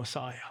appointed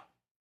Messiah.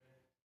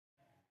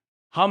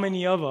 How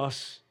many of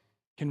us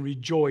can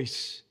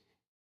rejoice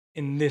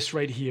in this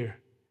right here,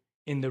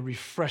 in the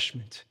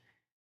refreshment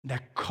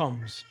that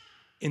comes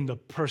in the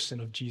person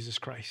of Jesus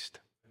Christ?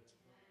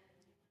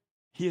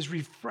 He is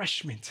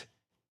refreshment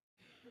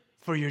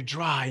for your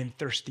dry and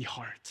thirsty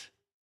heart.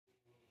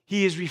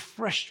 He is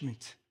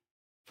refreshment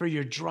for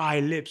your dry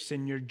lips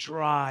and your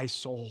dry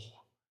soul.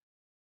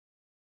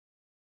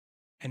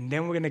 And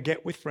then we're going to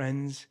get with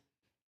friends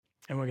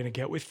and we're going to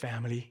get with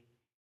family,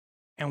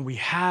 and we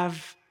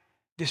have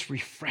this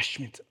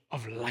refreshment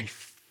of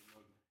life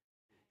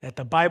that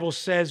the Bible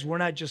says we're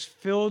not just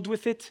filled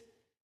with it,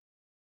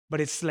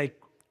 but it's like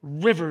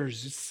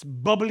rivers, it's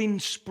bubbling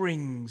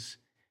springs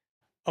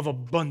of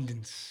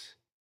abundance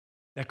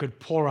that could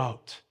pour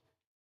out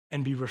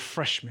and be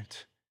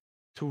refreshment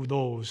to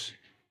those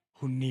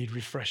who need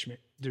refreshment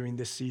during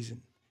this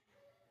season.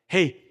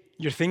 Hey,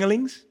 your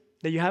thingalings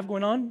that you have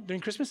going on during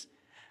Christmas?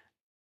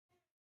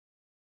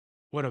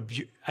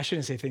 I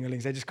shouldn't say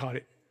thingalings, I just caught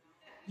it.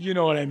 You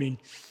know what I mean.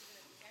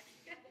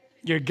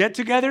 Your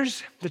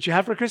get-togethers that you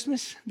have for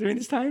Christmas during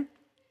this time?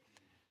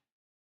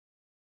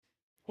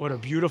 What a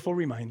beautiful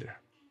reminder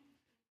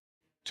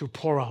to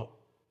pour out.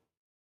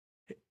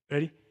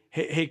 Ready?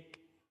 Hey,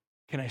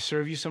 can I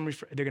serve you some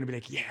They're going to be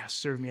like, yeah,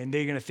 serve me. And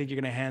they're going to think you're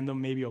going to hand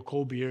them maybe a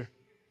cold beer.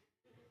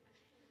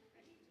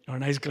 or a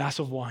nice glass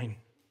of wine,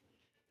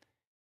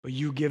 but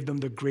you give them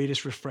the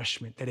greatest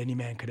refreshment that any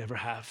man could ever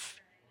have.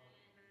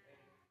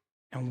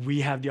 And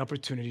we have the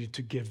opportunity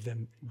to give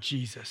them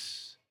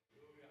Jesus.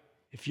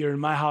 If you're in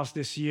my house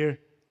this year,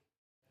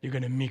 you're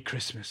going to meet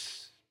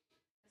Christmas.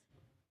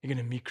 You're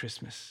going to meet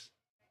Christmas.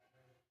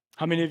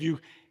 How many of you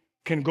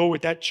can go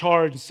with that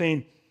charge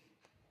saying,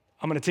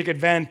 I'm going to take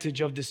advantage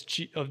of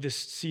this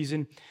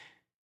season?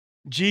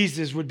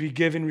 Jesus would be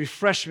given,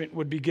 refreshment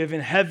would be given,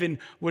 heaven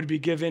would be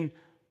given.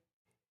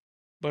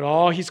 But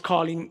all he's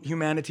calling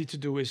humanity to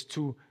do is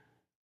to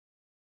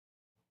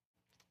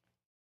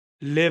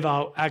live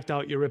out, act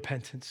out your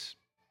repentance.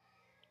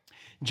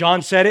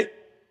 John said it.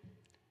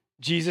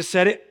 Jesus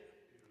said it.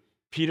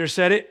 Peter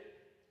said it.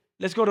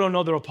 Let's go to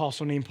another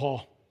apostle named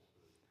Paul.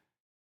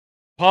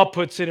 Paul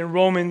puts it in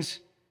Romans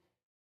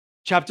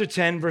chapter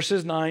 10, verse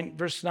 9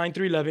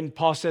 through 11.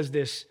 Paul says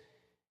this,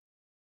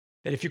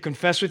 that if you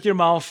confess with your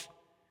mouth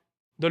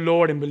the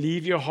Lord and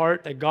believe your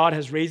heart that God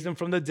has raised him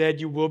from the dead,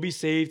 you will be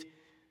saved.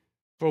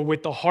 For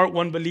with the heart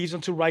one believes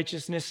unto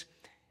righteousness,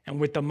 and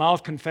with the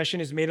mouth confession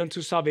is made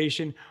unto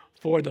salvation.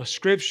 For the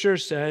scripture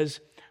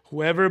says,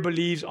 whoever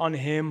believes on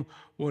him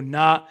will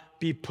not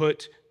be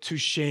put to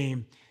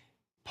shame.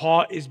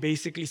 Paul is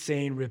basically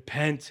saying,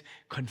 repent,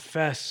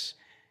 confess,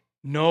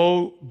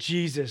 know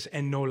Jesus,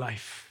 and know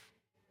life.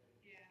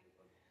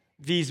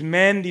 These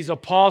men, these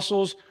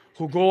apostles,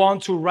 who go on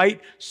to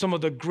write some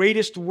of the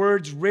greatest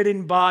words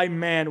written by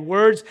man,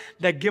 words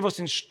that give us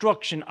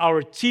instruction,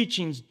 our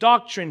teachings,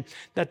 doctrine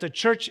that the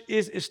church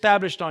is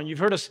established on. You've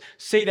heard us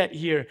say that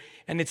here.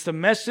 And it's the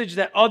message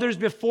that others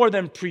before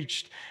them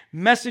preached,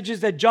 messages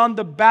that John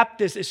the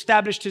Baptist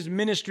established his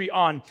ministry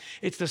on.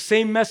 It's the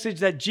same message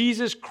that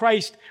Jesus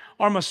Christ,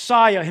 our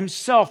Messiah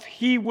himself,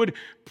 he would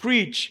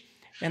preach.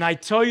 And I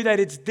tell you that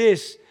it's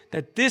this,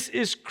 that this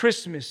is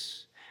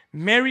Christmas.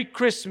 Merry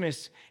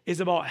Christmas is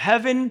about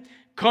heaven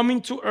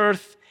coming to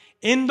earth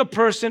in the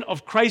person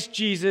of Christ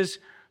Jesus,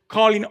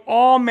 calling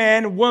all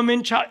man,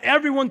 woman, child,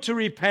 everyone to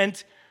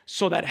repent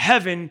so that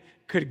heaven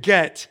could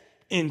get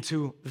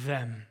into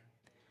them.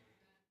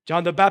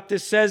 John the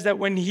Baptist says that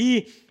when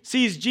he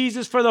sees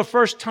Jesus for the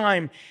first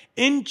time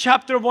in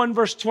chapter 1,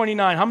 verse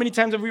 29, how many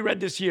times have we read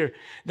this here?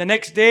 The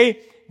next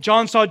day,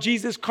 John saw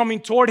Jesus coming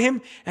toward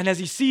him, and as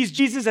he sees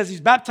Jesus, as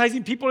he's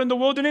baptizing people in the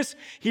wilderness,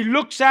 he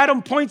looks at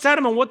him, points at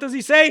him, and what does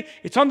he say?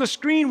 It's on the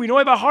screen. We know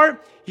it by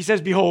heart. He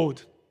says,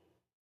 behold.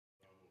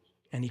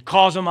 And he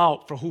calls him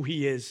out for who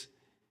he is.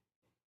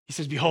 He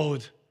says,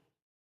 behold,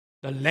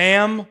 the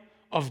Lamb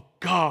of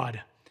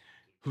God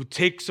who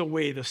takes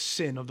away the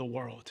sin of the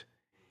world.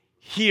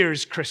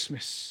 Here's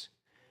Christmas.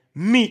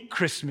 Meet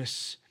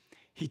Christmas.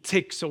 He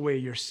takes away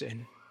your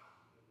sin.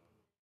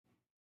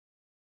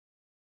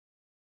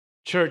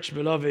 Church,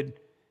 beloved,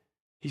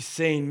 he's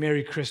saying,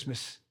 Merry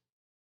Christmas.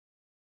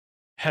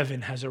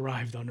 Heaven has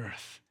arrived on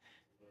earth.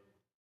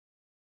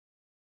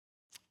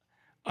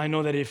 I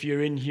know that if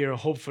you're in here,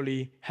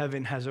 hopefully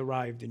heaven has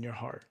arrived in your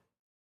heart.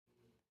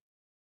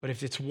 But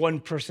if it's one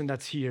person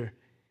that's here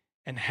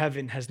and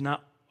heaven has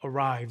not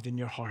arrived in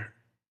your heart,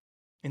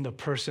 in the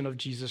person of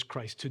Jesus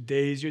Christ,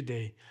 today is your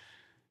day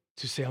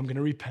to say, I'm going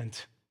to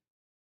repent.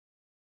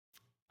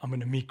 I'm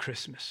going to meet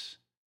Christmas.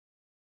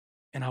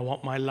 And I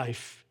want my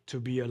life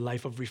to be a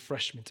life of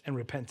refreshment and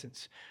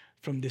repentance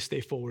from this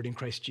day forward in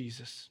Christ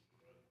Jesus.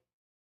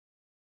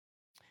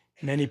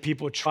 Many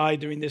people try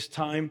during this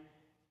time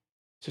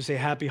to say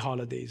happy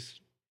holidays.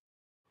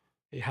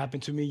 It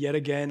happened to me yet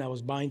again. I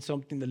was buying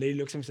something. The lady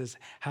looks at me and says,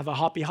 have a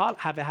happy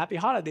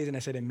holidays. And I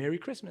said, and Merry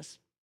Christmas.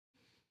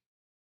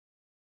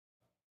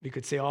 We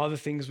could say all the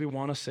things we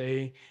want to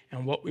say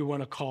and what we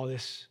want to call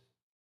this.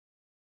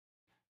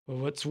 But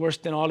what's worse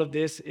than all of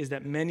this is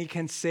that many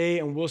can say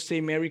and will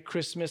say Merry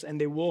Christmas, and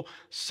they will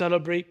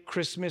celebrate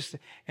Christmas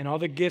and all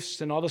the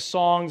gifts and all the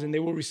songs, and they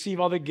will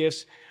receive all the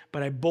gifts.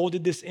 But I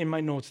bolded this in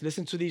my notes.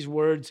 Listen to these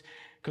words,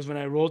 because when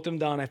I wrote them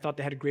down, I thought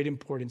they had great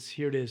importance.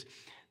 Here it is.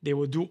 They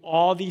will do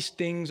all these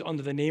things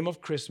under the name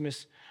of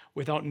Christmas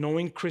without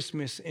knowing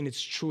Christmas in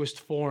its truest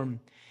form.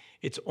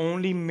 It's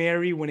only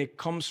merry when it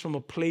comes from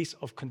a place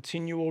of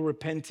continual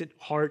repentant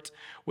heart,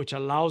 which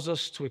allows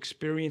us to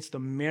experience the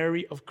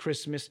merry of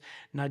Christmas,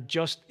 not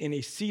just in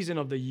a season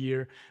of the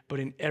year, but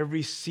in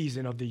every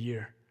season of the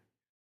year.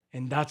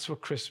 And that's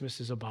what Christmas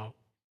is about.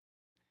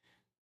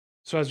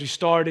 So as we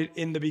started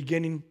in the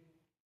beginning,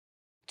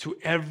 to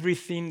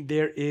everything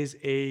there is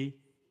a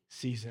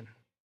season.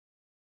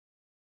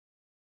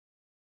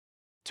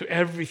 To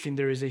everything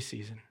there is a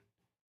season.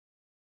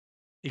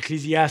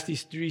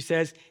 Ecclesiastes 3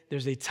 says,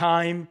 there's a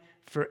time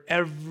for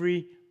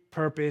every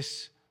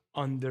purpose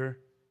under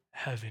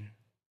heaven.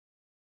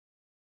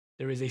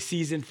 There is a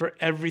season for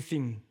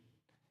everything,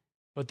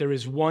 but there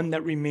is one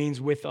that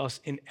remains with us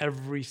in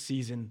every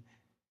season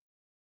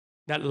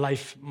that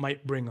life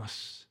might bring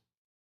us.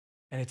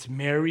 And it's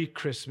Merry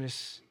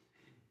Christmas,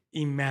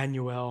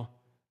 Emmanuel,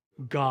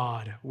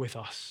 God with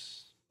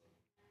us.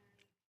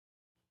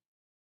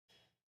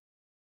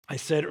 I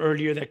said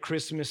earlier that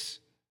Christmas,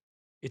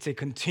 it's a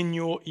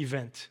continual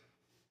event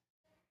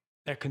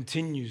that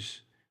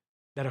continues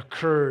that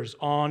occurs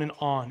on and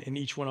on in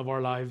each one of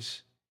our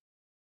lives.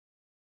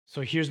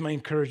 So here's my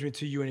encouragement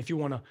to you. And if you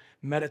want to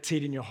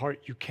meditate in your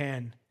heart, you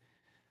can.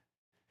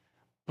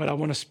 But I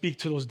want to speak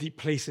to those deep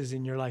places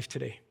in your life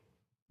today.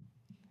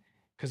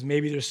 Because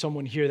maybe there's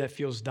someone here that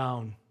feels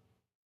down,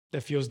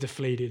 that feels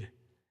deflated,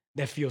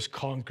 that feels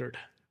conquered.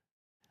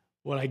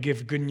 Well, I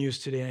give good news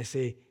today and I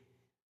say,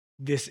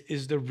 this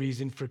is the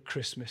reason for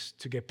Christmas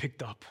to get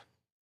picked up.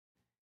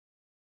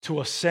 To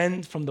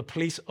ascend from the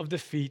place of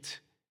defeat,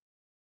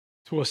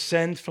 to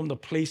ascend from the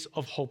place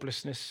of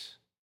hopelessness.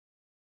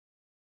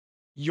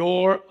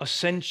 Your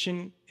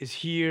ascension is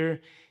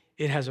here.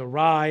 It has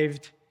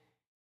arrived.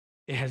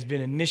 It has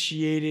been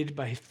initiated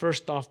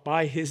first off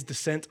by his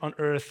descent on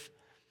earth.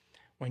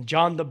 When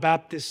John the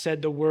Baptist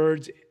said the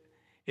words,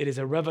 it is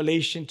a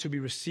revelation to be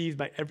received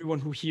by everyone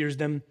who hears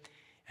them.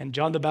 And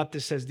John the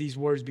Baptist says these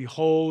words,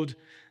 behold,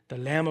 the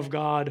Lamb of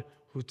God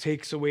who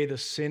takes away the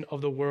sin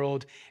of the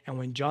world. And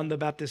when John the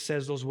Baptist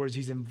says those words,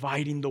 he's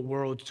inviting the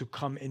world to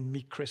come and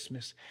meet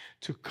Christmas,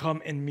 to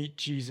come and meet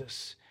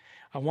Jesus.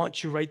 I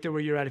want you right there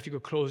where you're at, if you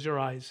could close your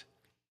eyes.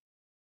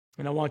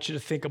 And I want you to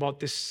think about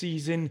this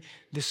season,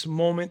 this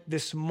moment,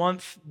 this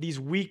month, these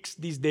weeks,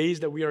 these days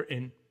that we are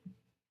in.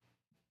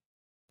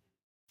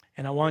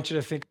 And I want you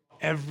to think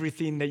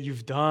everything that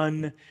you've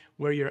done,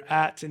 where you're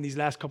at in these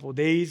last couple of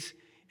days,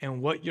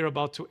 and what you're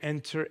about to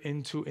enter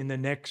into in the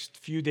next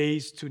few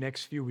days to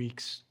next few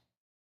weeks.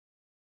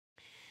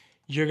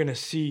 You're going to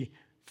see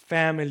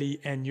family,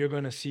 and you're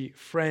going to see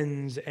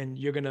friends, and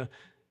you're going to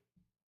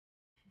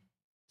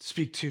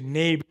speak to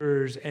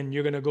neighbors, and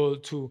you're going to go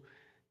to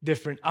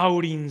different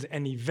outings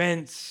and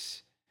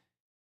events.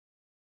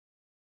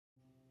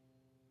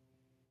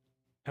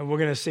 And we're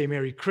going to say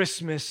Merry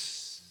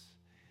Christmas.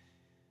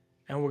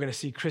 And we're going to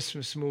see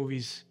Christmas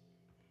movies.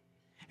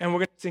 And we're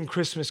going to sing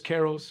Christmas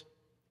carols.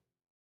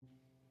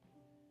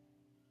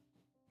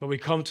 But we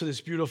come to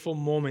this beautiful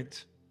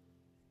moment.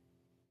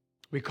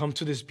 We come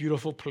to this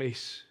beautiful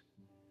place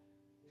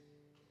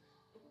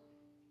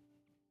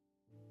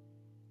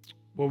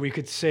where we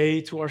could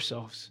say to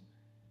ourselves,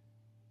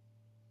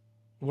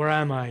 where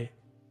am I?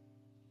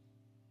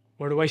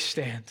 Where do I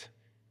stand?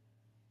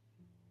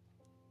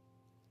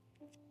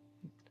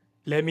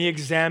 Let me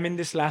examine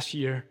this last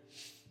year.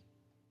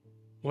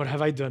 What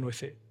have I done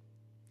with it?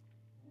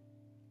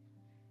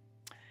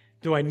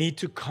 Do I need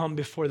to come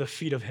before the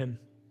feet of Him?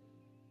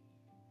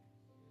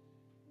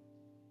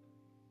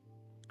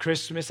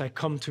 Christmas, I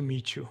come to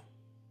meet you.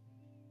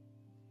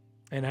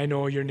 And I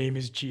know your name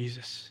is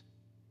Jesus.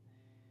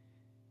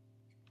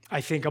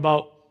 I think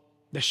about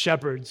the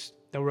shepherds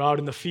that were out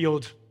in the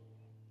field.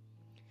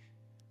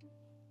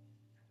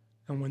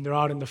 And when they're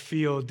out in the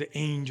field, the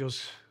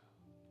angels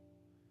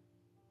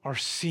are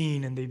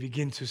seen and they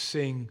begin to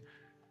sing,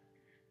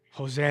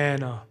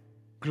 Hosanna,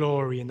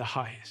 glory in the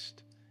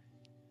highest.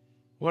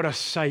 What a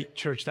sight,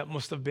 church, that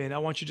must have been. I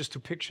want you just to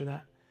picture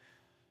that.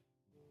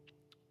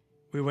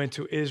 We went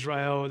to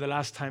Israel the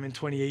last time in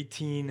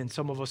 2018, and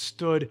some of us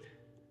stood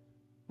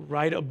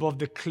right above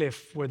the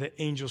cliff where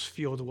the angels'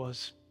 field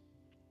was.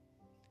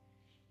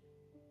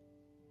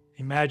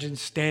 Imagine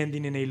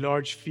standing in a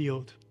large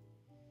field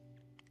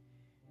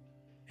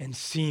and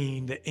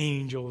seeing the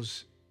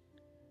angels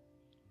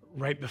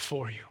right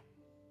before you.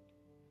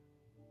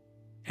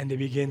 And they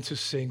begin to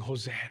sing,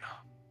 Hosanna.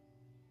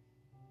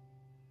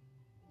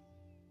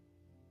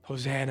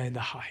 Hosanna in the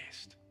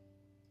highest.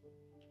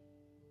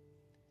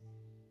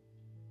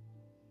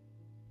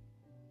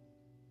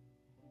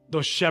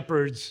 Those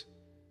shepherds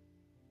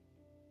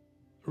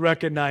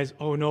recognize,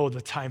 oh no,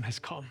 the time has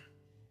come.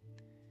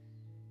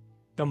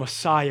 The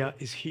Messiah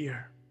is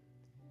here.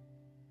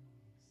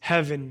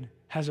 Heaven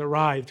has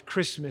arrived.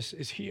 Christmas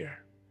is here.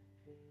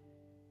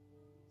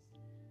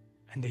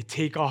 And they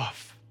take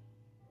off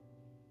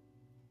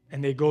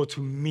and they go to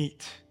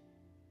meet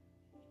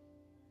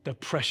the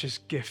precious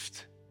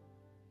gift,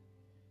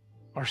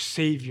 our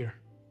Savior,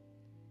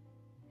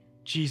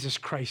 Jesus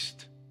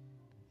Christ,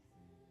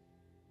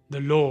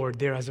 the Lord,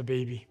 there as a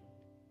baby.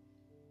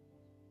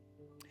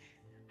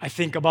 I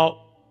think about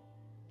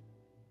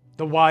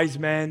the wise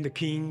men, the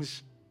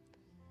kings.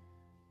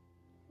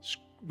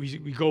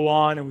 We go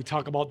on and we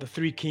talk about the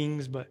three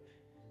kings, but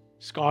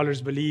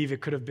scholars believe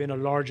it could have been a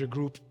larger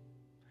group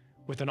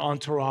with an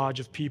entourage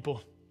of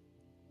people.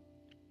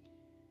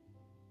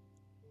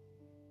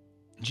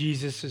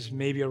 Jesus is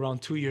maybe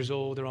around 2 years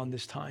old around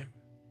this time.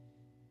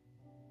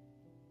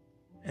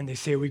 And they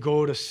say we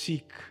go to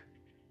seek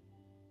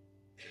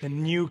the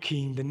new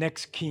king, the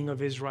next king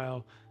of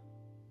Israel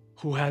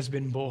who has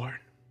been born.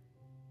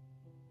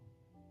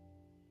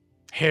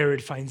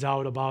 Herod finds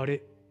out about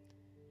it.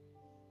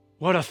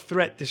 What a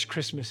threat this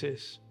Christmas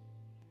is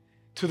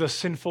to the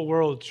sinful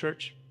world,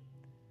 church.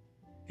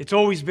 It's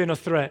always been a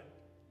threat.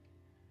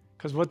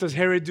 Because what does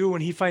Herod do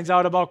when he finds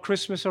out about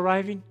Christmas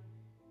arriving?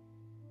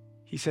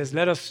 He says,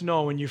 let us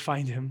know when you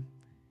find him.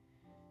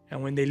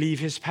 And when they leave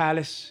his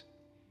palace,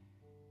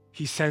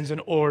 he sends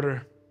an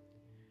order.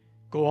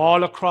 Go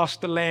all across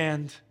the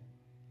land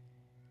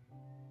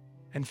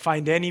and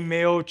find any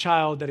male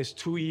child that is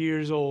 2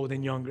 years old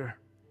and younger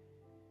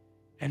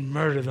and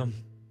murder them,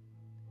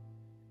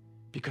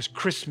 because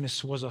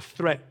Christmas was a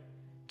threat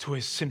to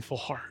his sinful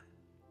heart.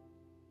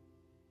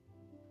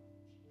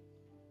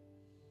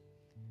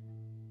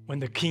 When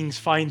the kings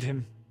find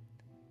him,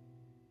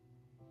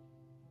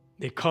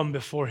 they come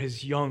before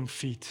his young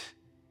feet,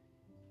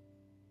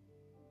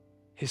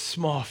 his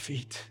small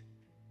feet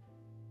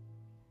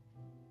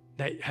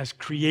that has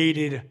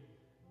created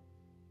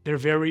their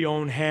very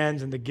own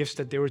hands and the gifts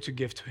that they were to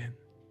give to him.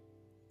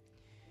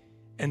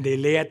 And they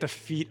lay at the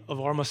feet of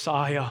our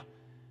Messiah.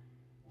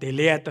 They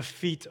lay at the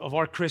feet of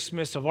our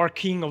Christmas, of our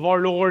King, of our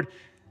Lord.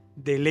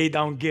 They lay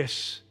down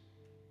gifts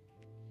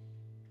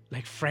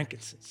like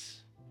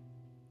frankincense,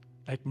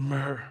 like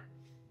myrrh,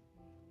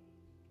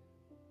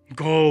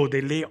 gold.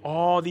 They lay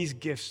all these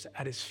gifts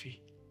at his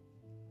feet.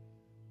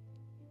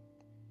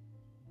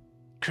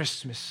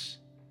 Christmas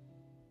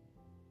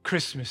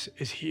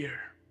is here.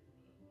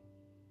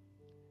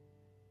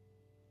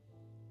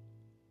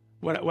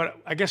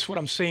 I guess what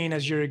I'm saying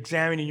as you're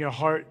examining your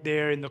heart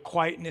there in the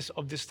quietness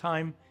of this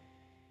time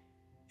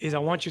is I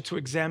want you to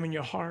examine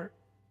your heart.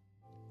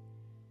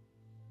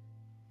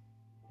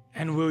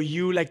 And will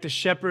you, like the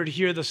shepherd,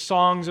 hear the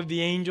songs of the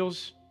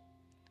angels?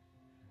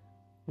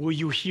 Will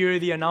you hear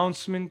the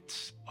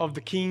announcements of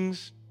the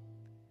kings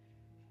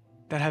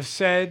that have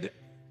said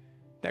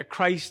that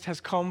Christ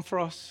has come for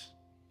us?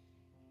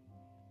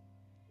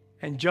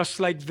 And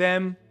just like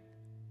them,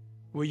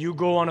 will you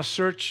go on a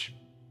search?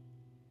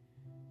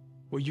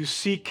 Will you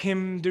seek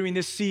him during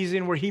this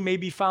season where he may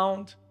be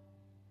found?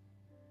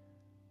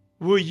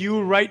 Will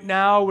you right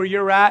now where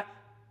you're at,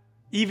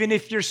 even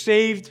if you're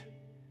saved,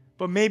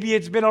 but maybe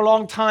it's been a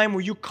long time,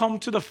 will you come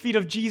to the feet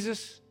of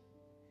Jesus?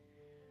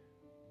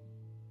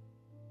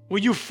 Will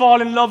you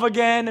fall in love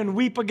again and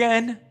weep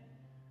again?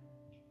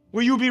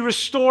 Will you be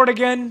restored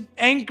again,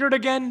 anchored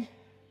again?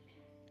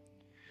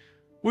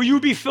 Will you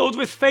be filled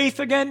with faith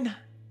again?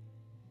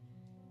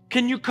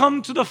 Can you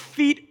come to the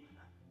feet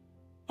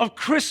of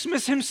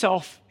Christmas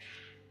himself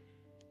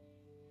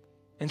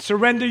and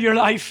surrender your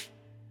life?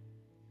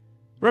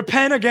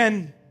 Repent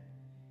again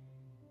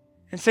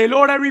and say,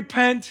 Lord, I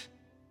repent,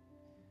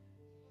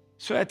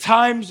 so that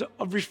times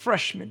of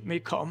refreshment may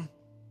come.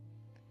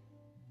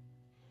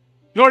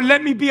 Lord,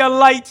 let me be a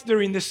light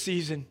during this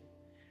season.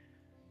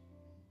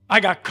 I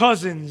got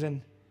cousins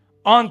and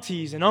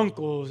aunties and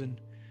uncles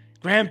and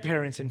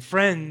grandparents and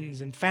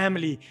friends and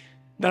family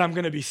that I'm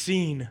going to be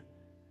seeing.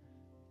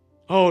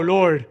 Oh,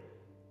 Lord,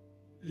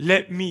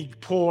 let me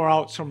pour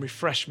out some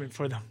refreshment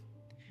for them.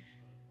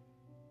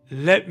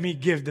 Let me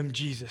give them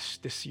Jesus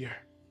this year.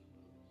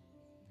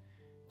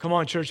 Come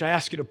on, church, I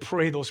ask you to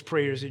pray those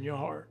prayers in your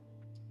heart.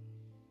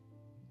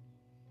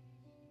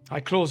 I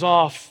close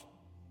off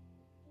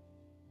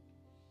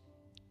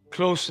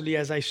closely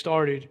as I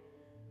started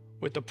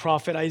with the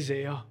prophet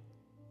Isaiah.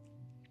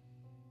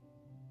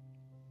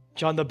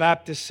 John the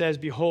Baptist says,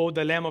 behold,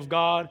 the Lamb of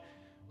God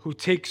who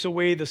takes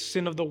away the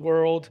sin of the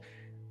world.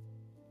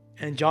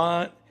 And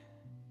John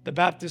the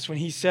Baptist, when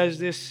he says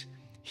this,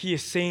 he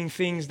is saying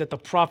things that the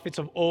prophets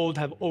of old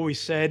have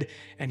always said,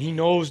 and he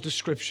knows the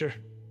scripture.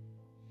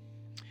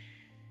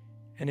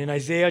 And in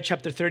Isaiah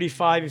chapter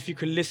 35, if you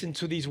could listen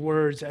to these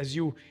words as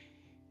you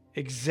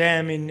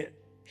examine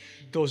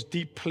those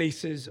deep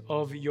places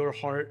of your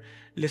heart,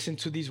 listen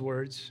to these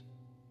words.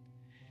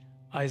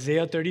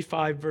 Isaiah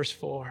 35, verse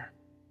 4.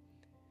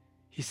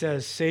 He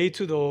says, say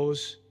to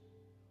those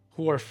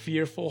who are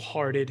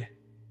fearful-hearted,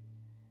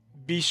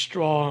 be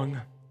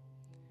strong,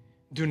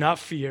 do not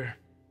fear.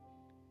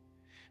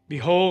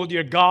 Behold,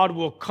 your God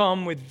will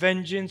come with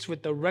vengeance,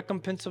 with the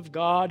recompense of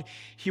God.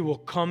 He will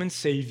come and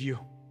save you.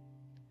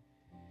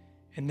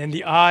 And then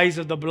the eyes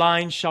of the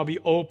blind shall be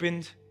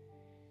opened,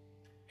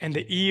 and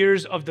the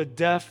ears of the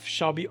deaf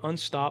shall be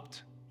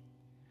unstopped.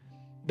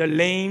 The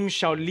lame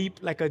shall leap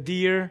like a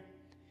deer,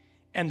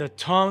 and the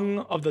tongue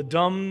of the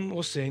dumb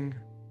will sing.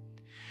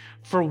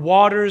 For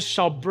waters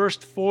shall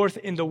burst forth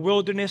in the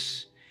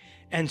wilderness,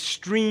 and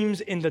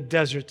streams in the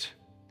desert.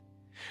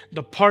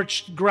 The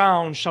parched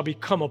ground shall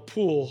become a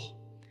pool,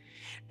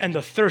 and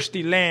the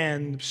thirsty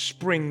land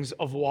springs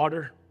of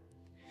water.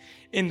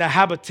 In the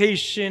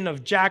habitation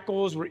of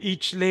jackals where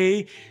each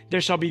lay,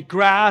 there shall be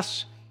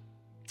grass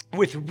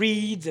with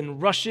reeds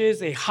and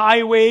rushes. A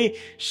highway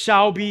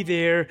shall be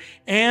there,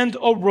 and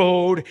a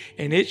road,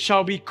 and it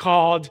shall be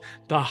called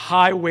the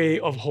highway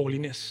of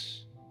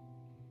holiness.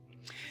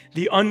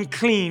 The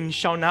unclean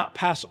shall not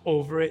pass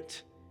over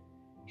it.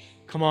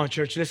 Come on,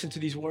 church, listen to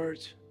these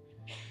words.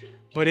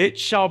 But it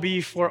shall be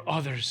for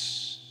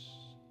others.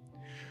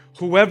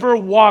 Whoever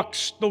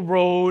walks the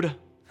road,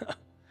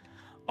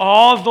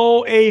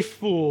 although a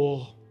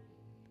fool,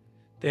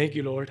 thank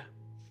you, Lord,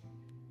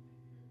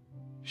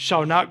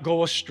 shall not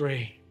go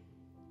astray.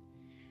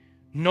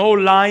 No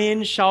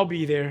lion shall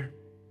be there,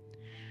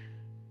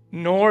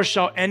 nor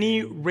shall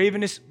any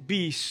ravenous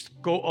beast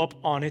go up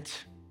on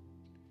it.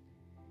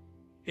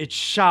 It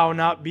shall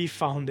not be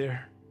found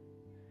there.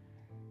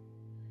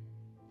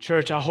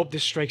 Church, I hope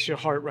this strikes your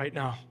heart right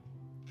now.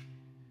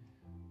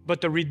 But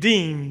the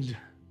redeemed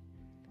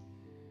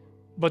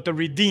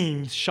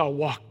shall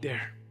walk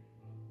there.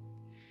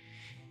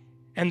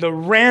 and the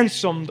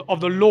ransomed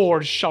of the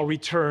Lord shall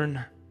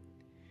return.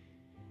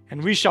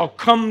 And we shall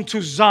come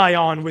to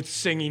Zion with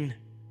singing,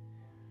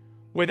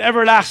 with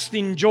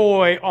everlasting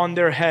joy on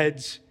their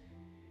heads.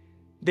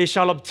 They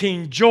shall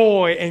obtain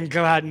joy and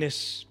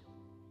gladness,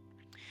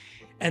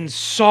 and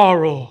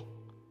sorrow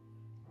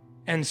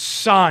and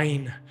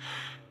sighing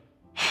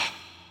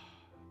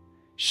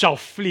shall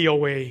flee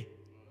away.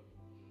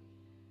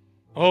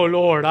 Oh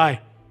Lord,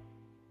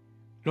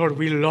 Lord,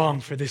 we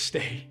long for this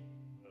day.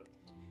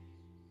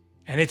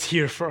 And it's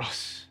here for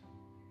us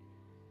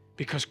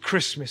because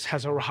Christmas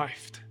has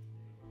arrived.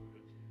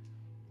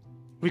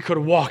 We could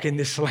walk in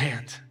this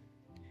land.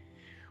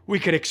 We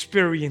could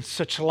experience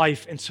such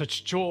life and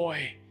such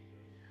joy.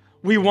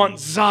 We want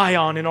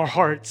Zion in our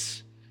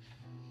hearts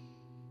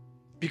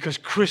because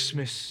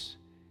Christmas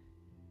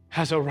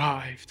has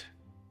arrived.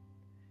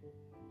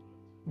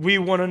 We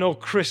want to know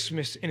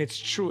Christmas in its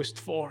truest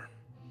form.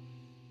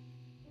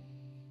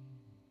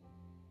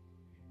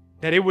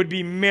 That it would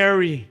be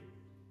merry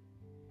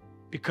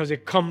because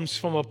it comes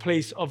from a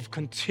place of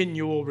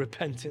continual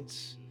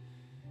repentance,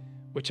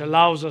 which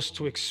allows us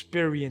to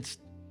experience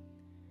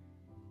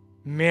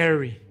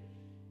Mary,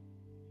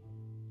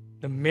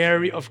 the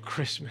Mary of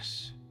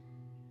Christmas,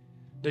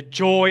 the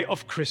joy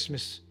of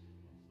Christmas,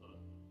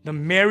 the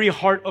merry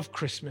heart of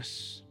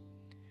Christmas,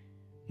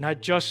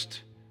 not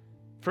just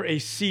for a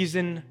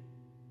season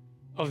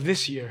of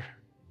this year,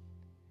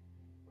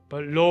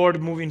 but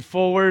Lord, moving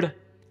forward,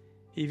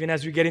 even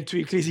as we get into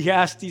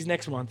Ecclesiastes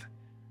next month,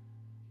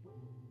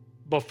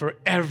 but for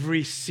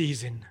every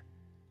season,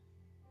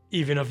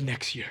 even of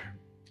next year.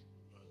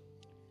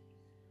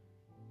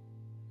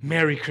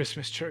 Merry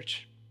Christmas,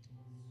 church.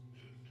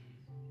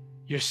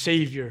 Your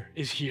Savior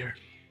is here.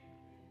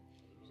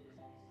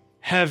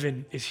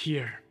 Heaven is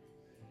here.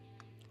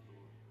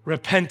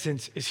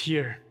 Repentance is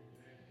here.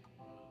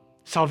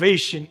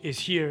 Salvation is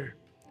here.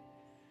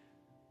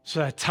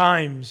 So that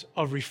times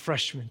of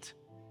refreshment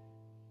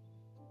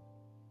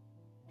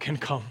can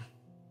come.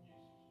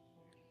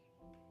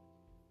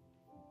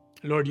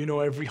 Lord, you know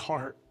every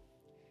heart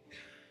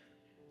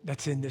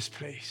that's in this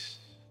place.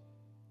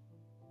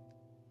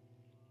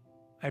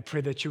 I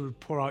pray that you would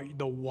pour out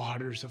the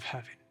waters of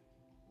heaven.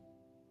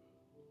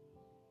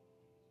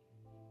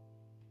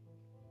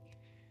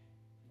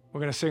 We're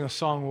going to sing a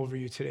song over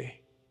you today.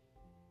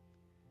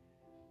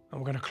 And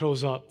we're going to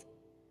close up.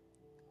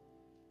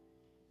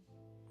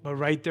 But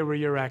right there where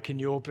you're at, can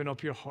you open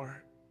up your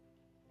heart?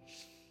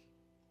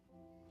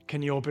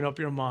 Can you open up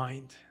your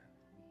mind?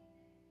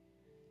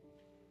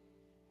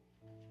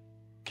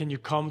 Can you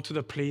come to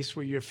the place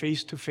where you're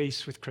face to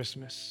face with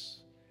Christmas?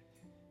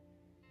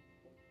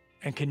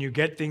 And can you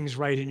get things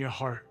right in your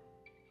heart?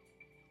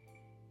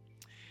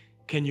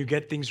 Can you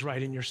get things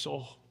right in your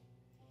soul?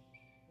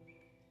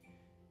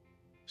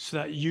 So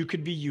that you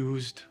could be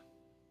used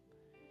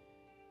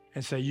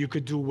and so that you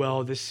could do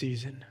well this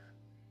season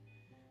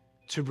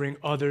to bring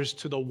others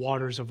to the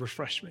waters of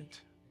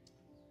refreshment.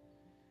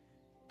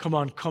 Come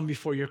on, come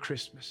before your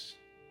Christmas.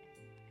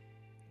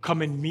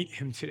 Come and meet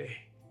him today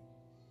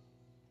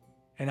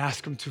and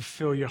ask him to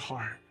fill your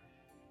heart.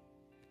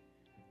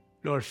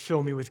 Lord,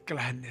 fill me with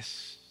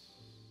gladness.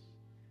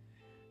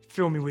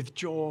 Fill me with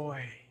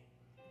joy.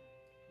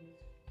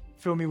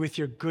 Fill me with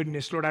your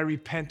goodness. Lord, I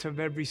repent of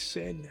every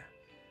sin,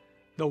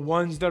 the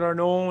ones that are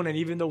known and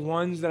even the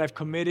ones that I've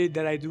committed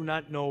that I do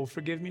not know.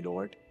 Forgive me,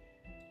 Lord.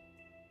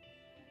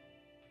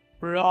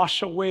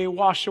 Wash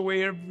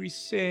away every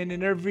sin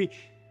and every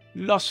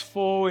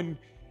lustful and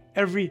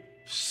every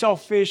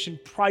selfish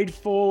and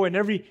prideful and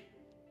every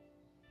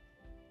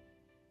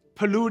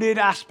polluted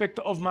aspect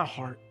of my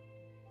heart,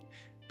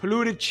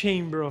 polluted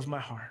chamber of my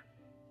heart.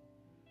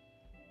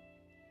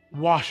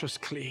 Wash us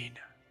clean.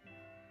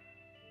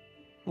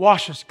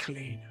 Wash us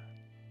clean.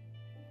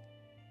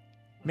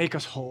 Make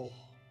us whole.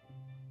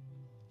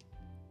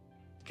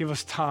 Give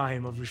us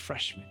time of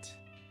refreshment.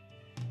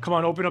 Come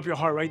on, open up your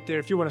heart right there.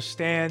 If you want to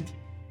stand,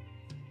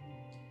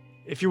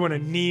 if you want to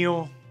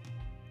kneel,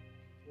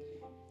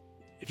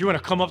 if you want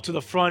to come up to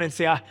the front and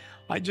say,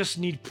 I just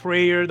need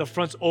prayer, the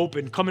front's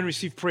open. Come and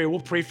receive prayer. We'll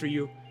pray for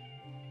you.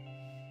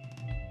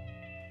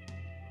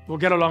 We'll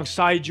get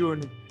alongside you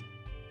and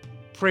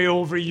pray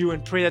over you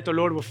and pray that the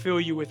Lord will fill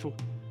you with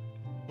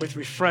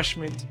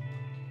refreshment.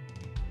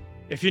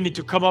 If you need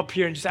to come up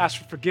here and just ask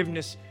for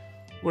forgiveness,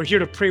 we're here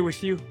to pray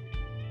with you.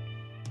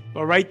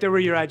 But right there where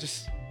you're at,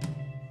 just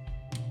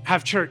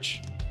have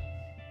church.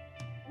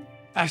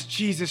 Ask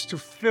Jesus to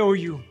fill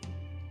you.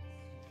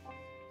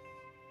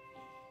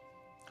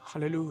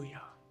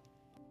 Hallelujah.